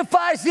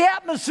sanctifies the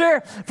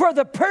atmosphere for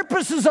the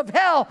purposes of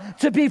hell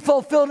to be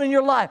fulfilled in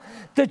your life.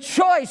 The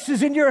choice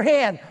is in your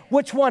hand.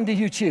 Which one do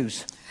you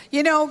choose?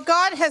 You know,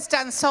 God has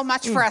done so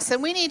much for us,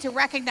 and we need to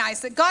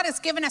recognize that God has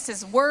given us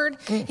his word.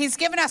 He's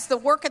given us the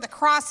work of the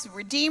cross,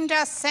 redeemed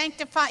us,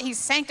 he's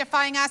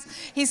sanctifying us.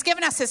 He's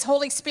given us his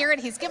Holy Spirit.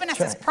 He's given us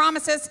his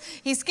promises.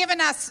 He's given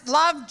us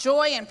love,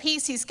 joy, and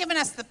peace. He's given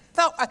us the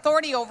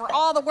authority over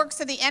all the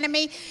works of the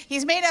enemy.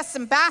 He's made us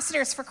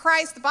ambassadors for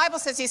Christ. The Bible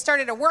says he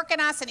started a work in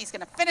us and he's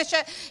going to finish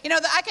it. You know,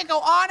 I could go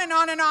on and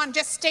on and on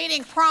just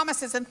stating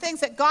promises and things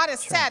that God has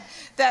said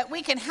that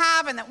we can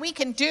have and that we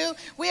can do.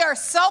 We are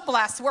so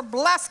blessed. We're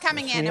blessed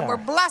coming in and we're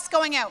blessed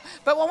going out.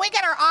 But when we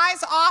get our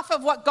eyes off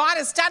of what God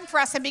has done for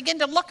us and begin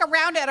to look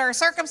around at our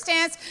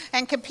circumstance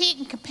and compete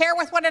and compare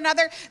with one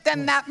another,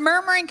 then that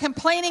murmuring,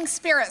 complaining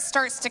spirit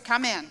starts to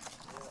come in.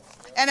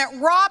 And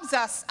it robs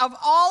us of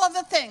all of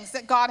the things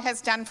that God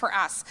has done for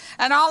us.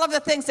 And all of the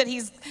things that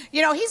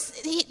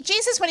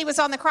Jesus, when he was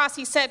on the cross,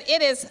 he said,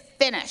 it is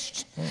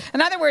finished.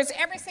 In other words,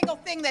 every single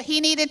thing that he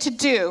needed to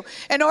do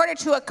in order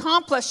to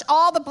accomplish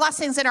all the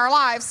blessings in our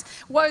lives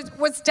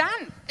was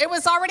done. It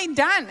was already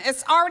done.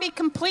 It's already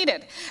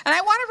completed. And I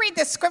want to read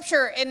this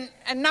scripture in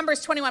Numbers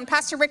 21.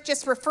 Pastor Rick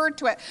just referred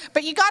to it.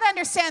 But you got to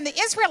understand, the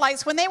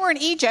Israelites, when they were in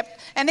Egypt,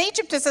 and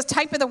Egypt is a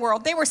type of the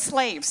world, they were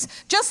slaves.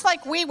 Just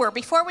like we were.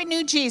 Before we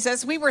knew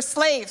Jesus, we were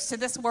slaves to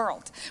this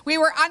world. We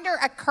were under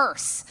a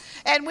curse.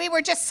 And we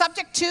were just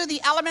subject to the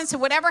elements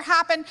of whatever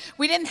happened.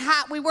 We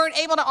weren't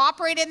able to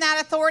operate in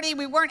that authority.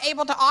 We weren't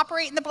able to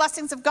operate in the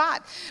blessings of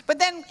God. But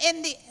then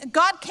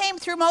God came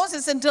through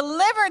Moses and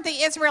delivered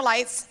the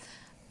Israelites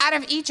out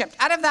of Egypt,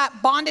 out of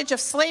that bondage of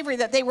slavery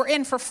that they were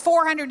in for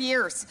 400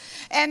 years.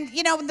 And,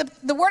 you know,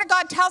 the Word of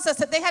God tells us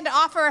that they had to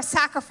offer a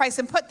sacrifice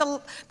and put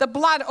the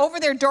blood over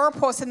their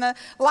doorposts. And the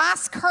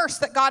last curse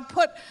that God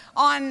put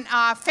on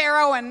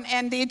Pharaoh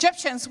and the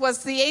Egyptians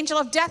was the angel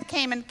of death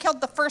came and killed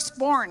the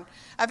firstborn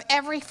of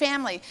every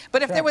family.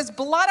 But if there was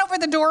blood over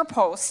the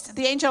doorpost,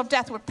 the angel of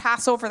death would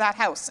pass over that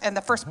house and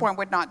the firstborn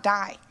would not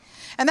die.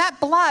 And that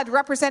blood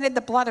represented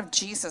the blood of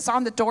Jesus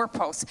on the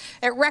doorpost.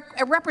 It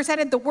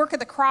represented the work of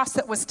the cross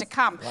that was to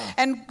come. Wow.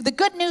 And the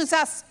good news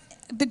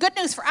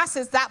for us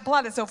is that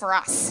blood is over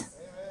us.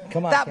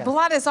 Come on, that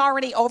blood is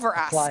already over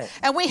us.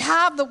 And we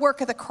have the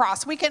work of the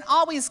cross. We can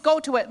always go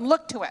to it and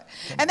look to it.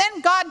 And then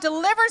God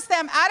delivers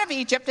them out of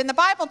Egypt. And the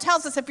Bible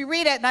tells us, if you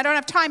read it, and I don't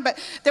have time, but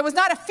there was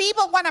not a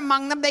feeble one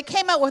among them. They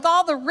came out with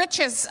all the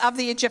riches of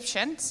the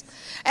Egyptians.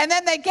 And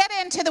then they get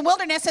into the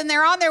wilderness and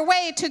they're on their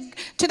way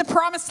to the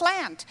promised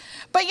land.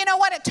 But you know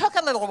what? It took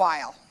a little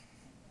while.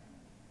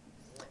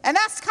 And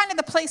that's kind of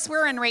the place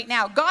we're in right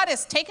now. God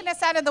has taken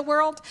us out of the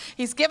world.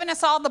 He's given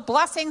us all the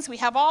blessings. We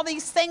have all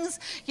these things.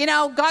 You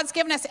know, God's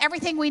given us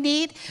everything we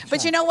need.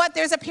 But you know what?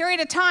 There's a period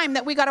of time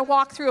that we got to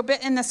walk through a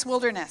bit in this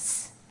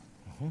wilderness.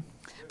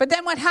 But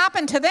then what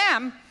happened to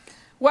them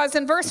was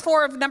in verse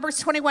 4 of Numbers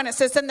 21, it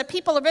says, "Then the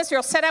people of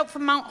Israel set out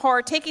from Mount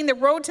Hor, taking the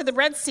road to the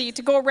Red Sea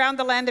to go around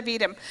the land of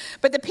Edom.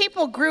 But the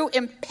people grew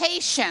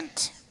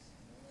impatient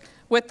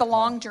with the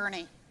long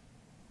journey."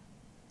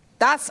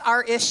 That's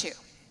our issue.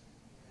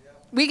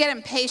 We get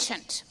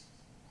impatient.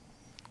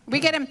 We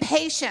get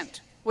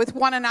impatient with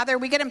one another.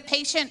 We get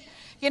impatient,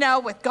 you know,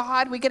 with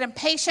God. We get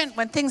impatient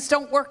when things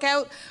don't work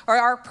out or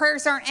our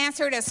prayers aren't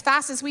answered as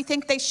fast as we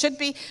think they should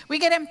be. We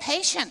get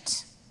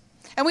impatient.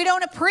 And we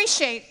don't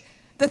appreciate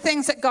the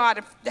things that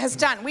God has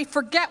done. We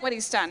forget what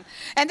he's done.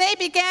 And they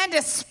began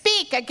to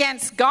speak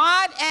against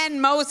God and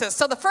Moses.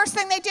 So the first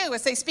thing they do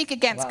is they speak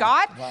against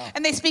God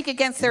and they speak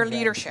against their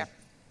leadership.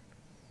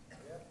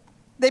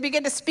 They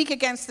begin to speak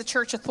against the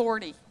church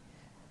authority.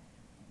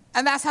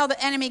 And that's how the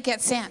enemy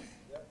gets in.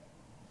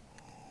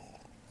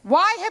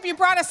 Why have you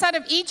brought us out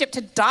of Egypt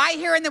to die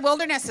here in the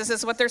wilderness? This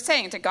is what they're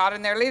saying to God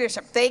and their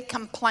leadership. They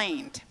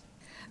complained.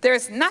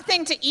 There's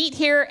nothing to eat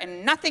here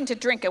and nothing to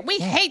drink. And we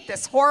hate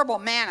this horrible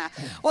manna.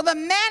 Well, the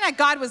manna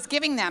God was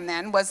giving them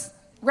then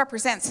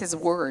represents his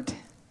word.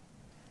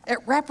 It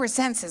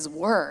represents his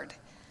word.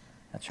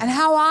 That's right. And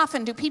how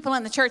often do people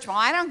in the church, well,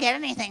 I don't get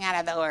anything out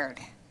of the word.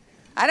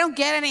 I don't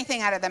get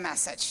anything out of the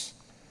message.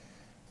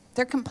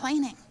 They're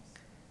complaining.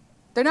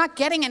 They're not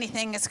getting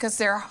anything. It's because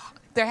they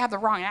have the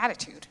wrong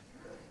attitude.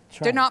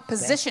 Right. They're not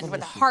positioned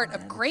with a heart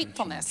of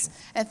gratefulness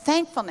and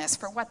thankfulness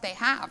for what they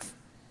have.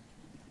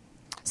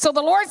 So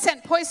the Lord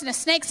sent poisonous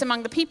snakes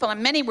among the people,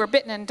 and many were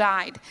bitten and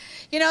died.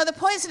 You know, the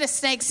poisonous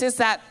snakes is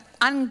that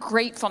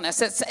ungratefulness.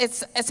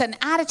 It's an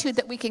attitude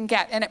that we can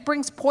get, and it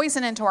brings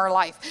poison into our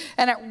life,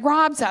 and it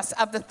robs us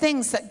of the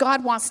things that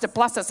God wants to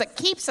bless us. It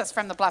keeps us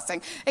from the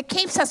blessing. It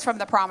keeps us from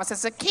the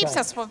promises. It keeps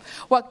us from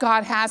what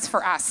God has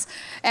for us.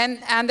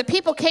 And the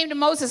people came to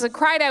Moses and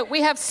cried out,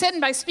 "We have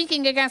sinned by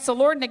speaking against the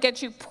Lord and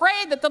against you.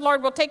 Pray that the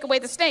Lord will take away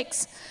the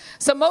snakes."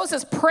 So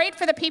Moses prayed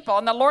for the people,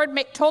 and the Lord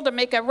told him,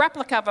 "Make a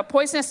replica of a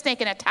poisonous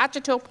snake and attach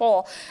it to a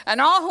pole,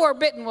 and all who are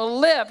bitten will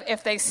live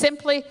if they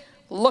simply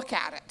look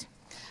at it."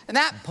 And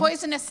that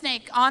poisonous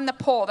snake on the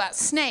pole, that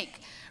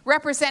snake,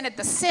 represented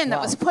the sin that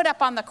was put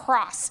up on the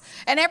cross.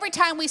 And every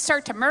time we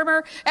start to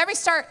murmur,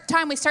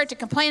 time we start to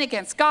complain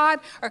against God,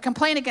 or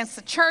complain against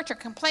the church, or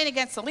complain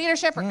against the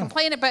leadership, or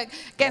complain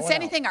against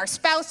anything, our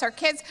spouse, our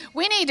kids,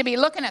 we need to be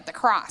looking at the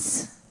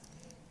cross.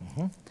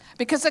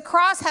 Because the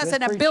cross has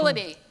an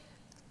ability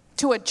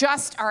to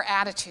adjust our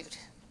attitude.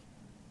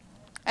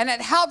 And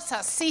it helps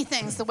us see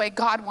things the way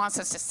God wants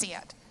us to see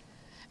it.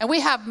 And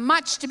we have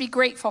much to be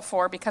grateful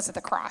for because of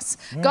the cross.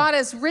 God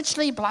has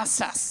richly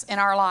blessed us in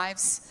our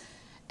lives.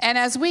 And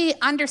as we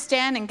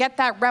understand and get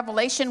that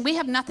revelation, we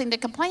have nothing to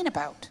complain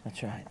about.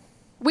 That's right.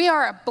 We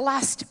are a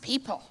blessed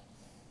people.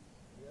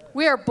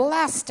 We are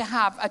blessed to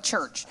have a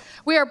church.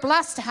 We are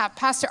blessed to have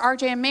Pastor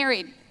RJ and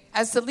Mary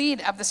as the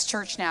lead of this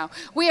church now.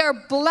 We are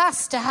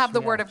blessed to have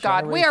the Word of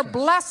God. We are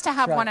blessed to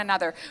have one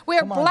another. We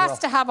are blessed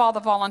to have all the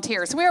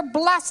volunteers. We are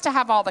blessed to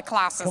have all the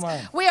classes.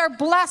 We are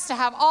blessed to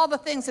have all the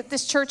things that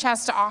this church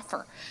has to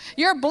offer.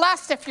 You're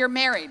blessed if you're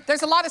married.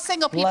 There's a lot of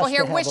single people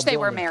here who wish they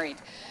were married.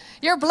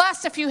 You're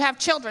blessed if you have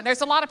children. There's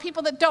a lot of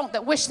people that don't,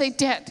 that wish they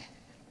did.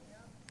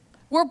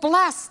 We're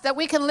blessed that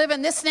we can live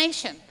in this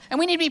nation. And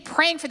we need to be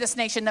praying for this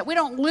nation, that we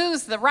don't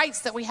lose the rights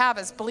that we have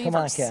as believers.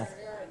 Come on, Kath.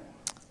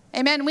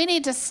 Amen. We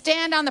need to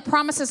stand on the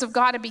promises of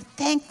God and be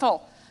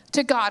thankful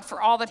to God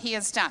for all that he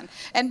has done.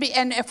 And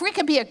if we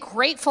can be a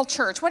grateful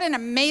church, what an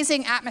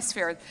amazing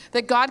atmosphere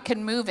that God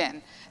can move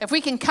in. If we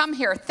can come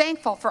here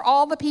thankful for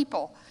all the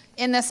people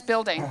in this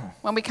building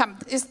when we come.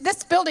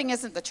 This building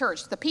isn't the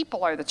church. The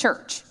people are the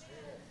church.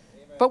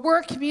 But we're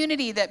a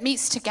community that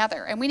meets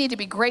together, and we need to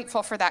be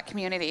grateful for that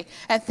community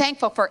and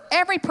thankful for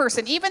every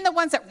person, even the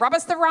ones that rub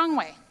us the wrong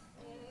way.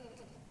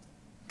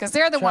 Because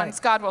they're the ones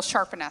God will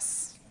sharpen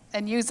us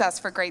and use us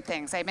for great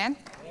things. Amen?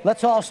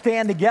 Let's all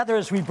stand together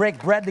as we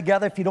break bread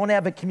together. If you don't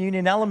have a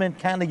communion element,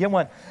 kind of get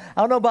one.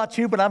 I don't know about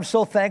you, but I'm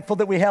so thankful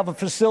that we have a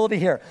facility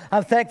here.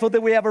 I'm thankful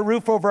that we have a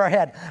roof over our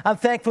head. I'm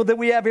thankful that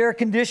we have air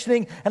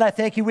conditioning, and I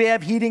thank you we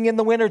have heating in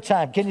the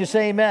wintertime. Can you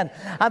say amen?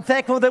 I'm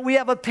thankful that we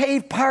have a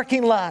paved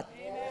parking lot.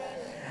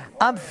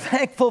 I'm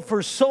thankful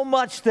for so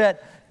much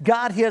that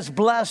God has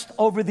blessed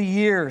over the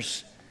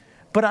years,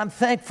 but I'm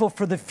thankful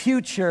for the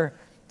future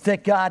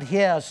that God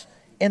has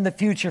in the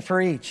future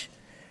for each.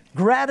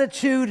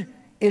 Gratitude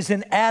is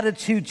an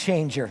attitude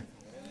changer.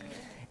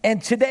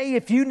 And today,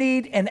 if you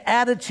need an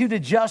attitude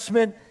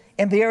adjustment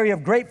in the area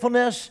of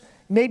gratefulness,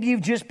 maybe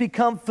you've just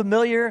become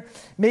familiar.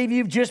 Maybe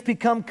you've just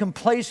become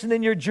complacent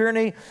in your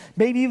journey.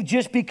 Maybe you've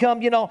just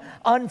become,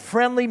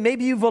 unfriendly.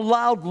 Maybe you've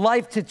allowed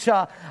life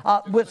to,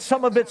 with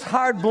some of its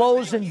hard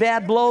blows and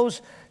bad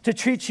blows, to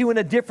treat you in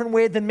a different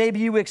way than maybe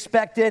you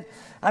expected.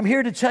 I'm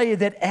here to tell you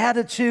that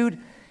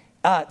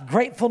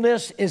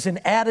gratefulness is an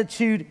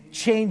attitude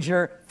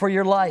changer for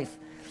your life.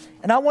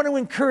 And I want to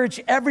encourage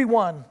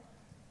everyone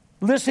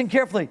listen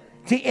carefully,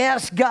 to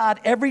ask God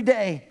every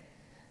day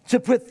to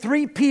put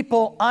 3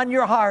 people on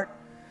your heart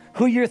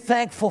who you're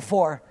thankful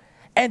for.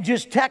 And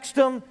just text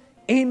them,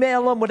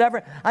 email them,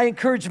 whatever. I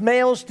encourage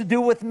males to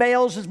do with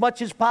males as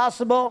much as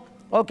possible,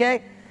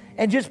 okay?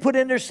 And just put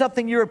in there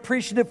something you're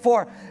appreciative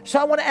for. So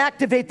I want to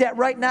activate that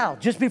right now,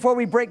 just before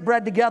we break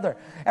bread together.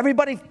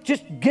 Everybody,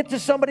 just get to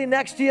somebody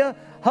next to you,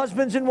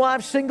 husbands and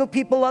wives, single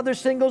people, other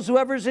singles,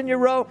 whoever's in your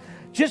row.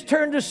 Just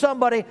turn to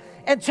somebody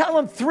and tell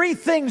them 3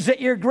 things that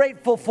you're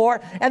grateful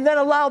for, and then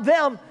allow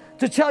them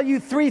to tell you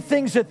 3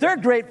 things that they're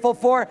grateful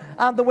for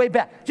on the way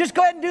back. Just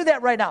go ahead and do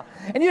that right now.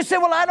 And you say,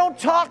 well, I don't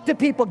talk to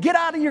people. Get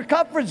out of your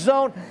comfort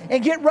zone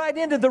and get right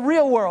into the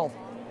real world.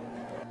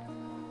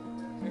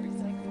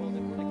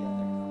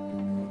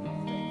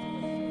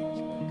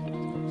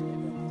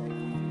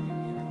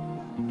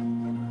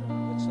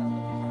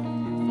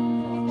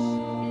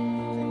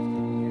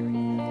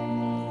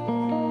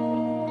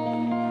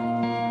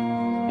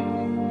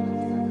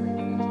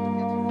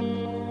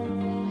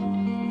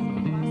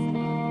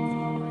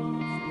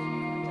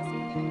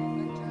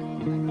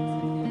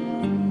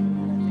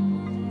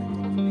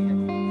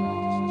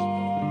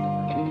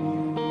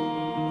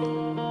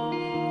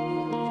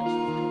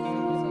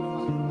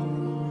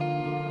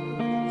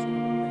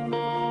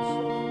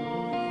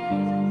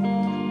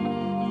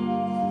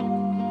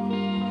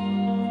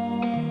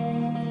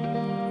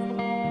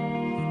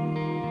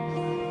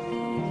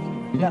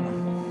 Now,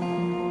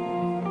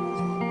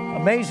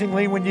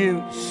 amazingly, when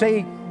you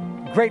say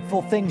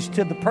grateful things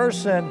to the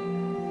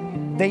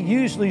person, they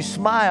usually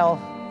smile,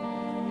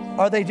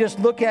 or they just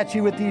look at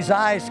you with these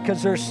eyes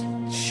because they're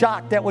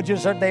shocked at what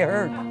just they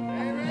heard.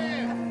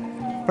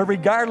 But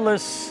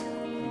regardless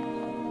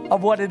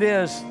of what it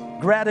is,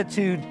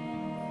 gratitude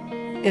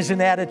is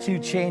an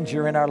attitude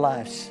changer in our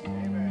lives.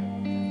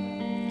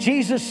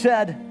 Jesus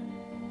said,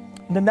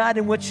 the night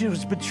in which he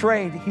was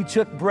betrayed, he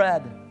took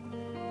bread.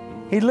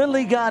 He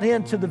literally got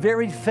into the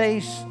very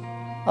face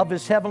of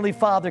his heavenly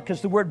Father,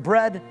 because the word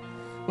bread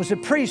was a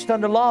priest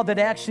under law that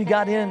actually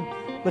got in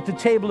with the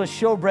table of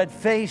showbread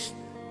face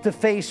to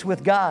face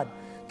with God.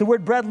 The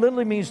word bread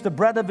literally means the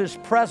bread of his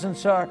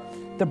presence, or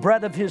the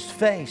bread of his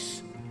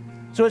face.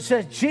 So it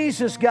says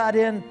Jesus got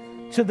in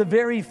to the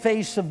very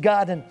face of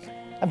God. And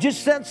I'm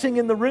just sensing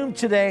in the room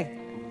today,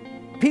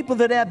 people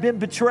that have been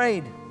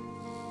betrayed.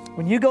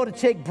 When you go to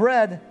take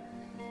bread,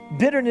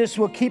 bitterness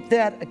will keep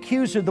that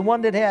accuser, the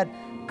one that had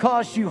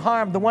caused you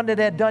harm, the one that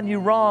had done you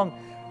wrong,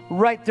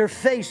 right, their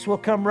face will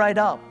come right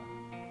up.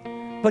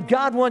 But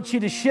God wants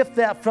you to shift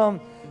that from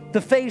the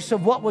face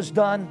of what was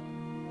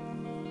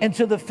done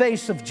into the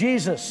face of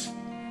Jesus.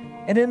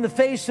 And in the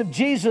face of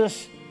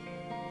Jesus,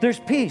 there's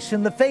peace.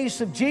 In the face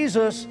of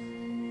Jesus,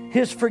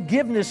 his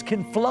forgiveness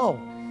can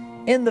flow.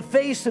 In the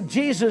face of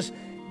Jesus,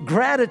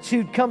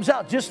 gratitude comes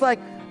out. Just like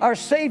our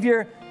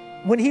Savior,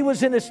 when he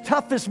was in his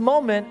toughest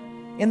moment,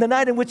 in the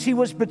night in which he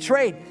was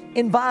betrayed,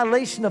 in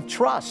violation of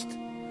trust,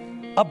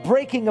 a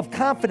breaking of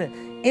confidence.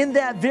 In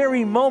that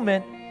very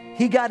moment,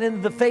 he got into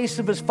the face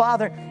of his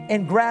Father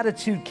and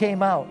gratitude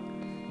came out.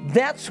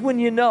 That's when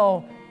you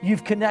know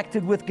you've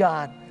connected with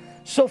God.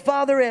 So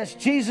Father, as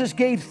Jesus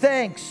gave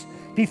thanks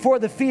before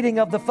the feeding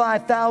of the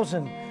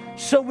 5,000,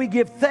 so we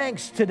give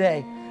thanks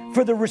today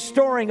for the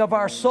restoring of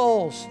our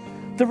souls,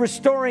 the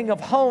restoring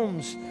of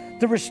homes,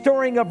 the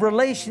restoring of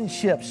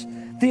relationships,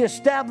 the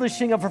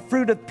establishing of a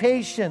fruit of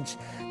patience,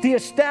 the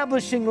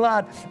establishing,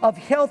 Lord, of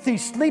healthy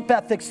sleep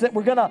ethics, that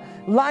we're going to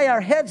lie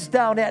our heads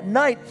down at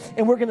night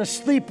and we're going to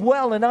sleep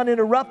well and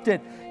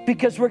uninterrupted,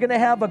 because we're going to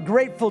have a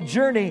grateful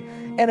journey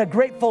and a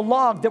grateful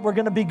log that we're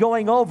going to be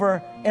going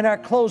over in our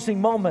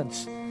closing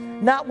moments.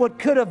 Not what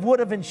could have, would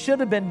have, and should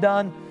have been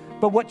done,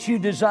 but what you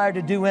desire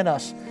to do in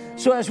us.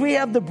 So as we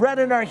have the bread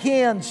in our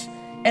hands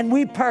and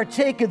we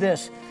partake of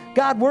this,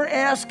 God, we're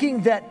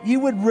asking that you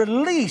would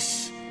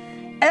release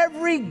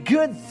every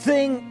good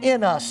thing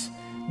in us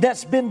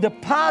that's been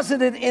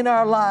deposited in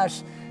our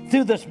lives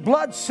through this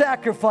blood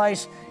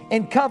sacrifice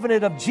and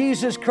covenant of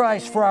Jesus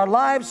Christ for our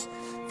lives,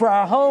 for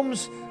our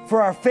homes,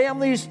 for our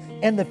families,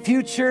 and the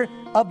future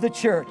of the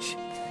church.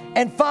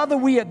 And Father,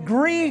 we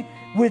agree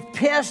with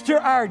Pastor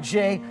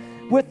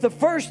RJ with the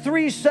first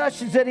 3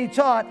 sessions that he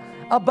taught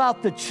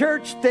about the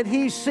church that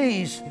he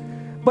sees,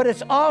 but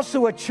it's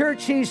also a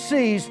church he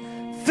sees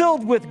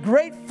filled with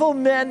grateful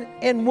men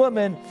and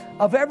women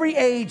of every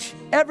age,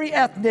 every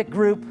ethnic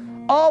group,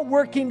 all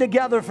working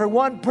together for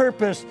one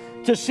purpose,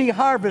 to see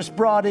harvest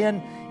brought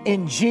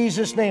in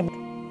Jesus' name.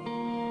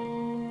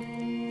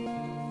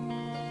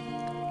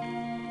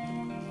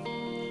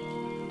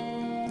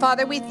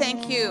 Father, we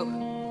thank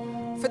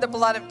you for the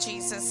blood of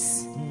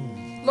Jesus.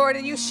 Lord,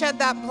 and you shed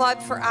that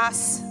blood for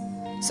us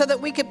so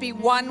that we could be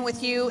one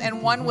with you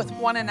and one with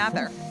one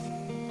another.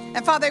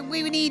 And Father,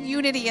 we need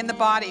unity in the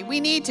body. We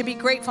need to be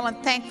grateful and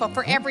thankful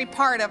for every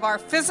part of our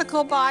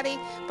physical body,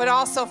 but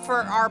also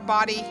for our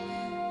body,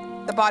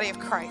 the body of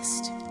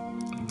Christ.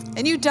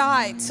 And you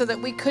died so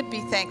that we could be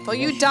thankful.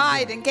 You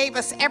died and gave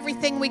us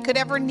everything we could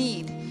ever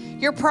need.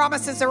 Your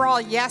promises are all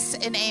yes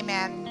and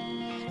amen.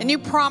 And you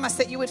promised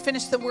that you would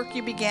finish the work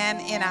you began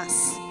in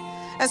us.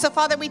 And so,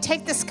 Father, we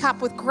take this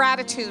cup with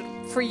gratitude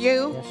for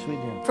you, Yes, we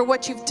do. for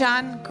what you've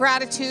done,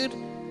 gratitude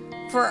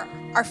for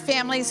our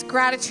families,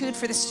 gratitude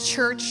for this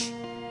church,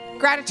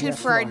 gratitude Yes,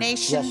 for our Lord.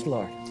 nation, Yes,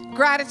 Lord.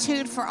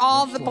 gratitude for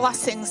all the Lord.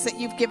 blessings that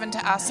you've given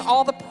to us,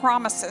 all the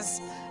promises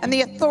and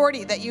the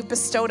authority that you've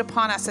bestowed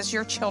upon us as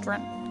your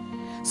children.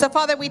 So,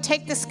 Father, we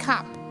take this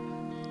cup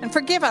and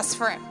forgive us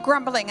for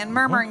grumbling and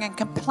murmuring and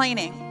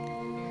complaining,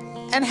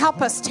 and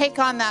help us take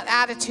on that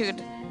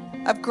attitude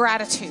of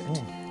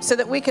gratitude so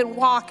that we can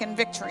walk in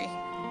victory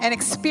and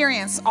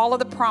experience all of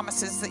the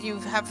promises that you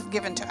have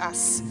given to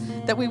us,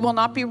 that we will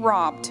not be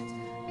robbed,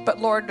 but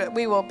Lord,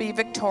 we will be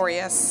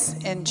victorious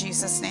in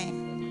Jesus'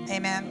 name.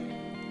 Amen.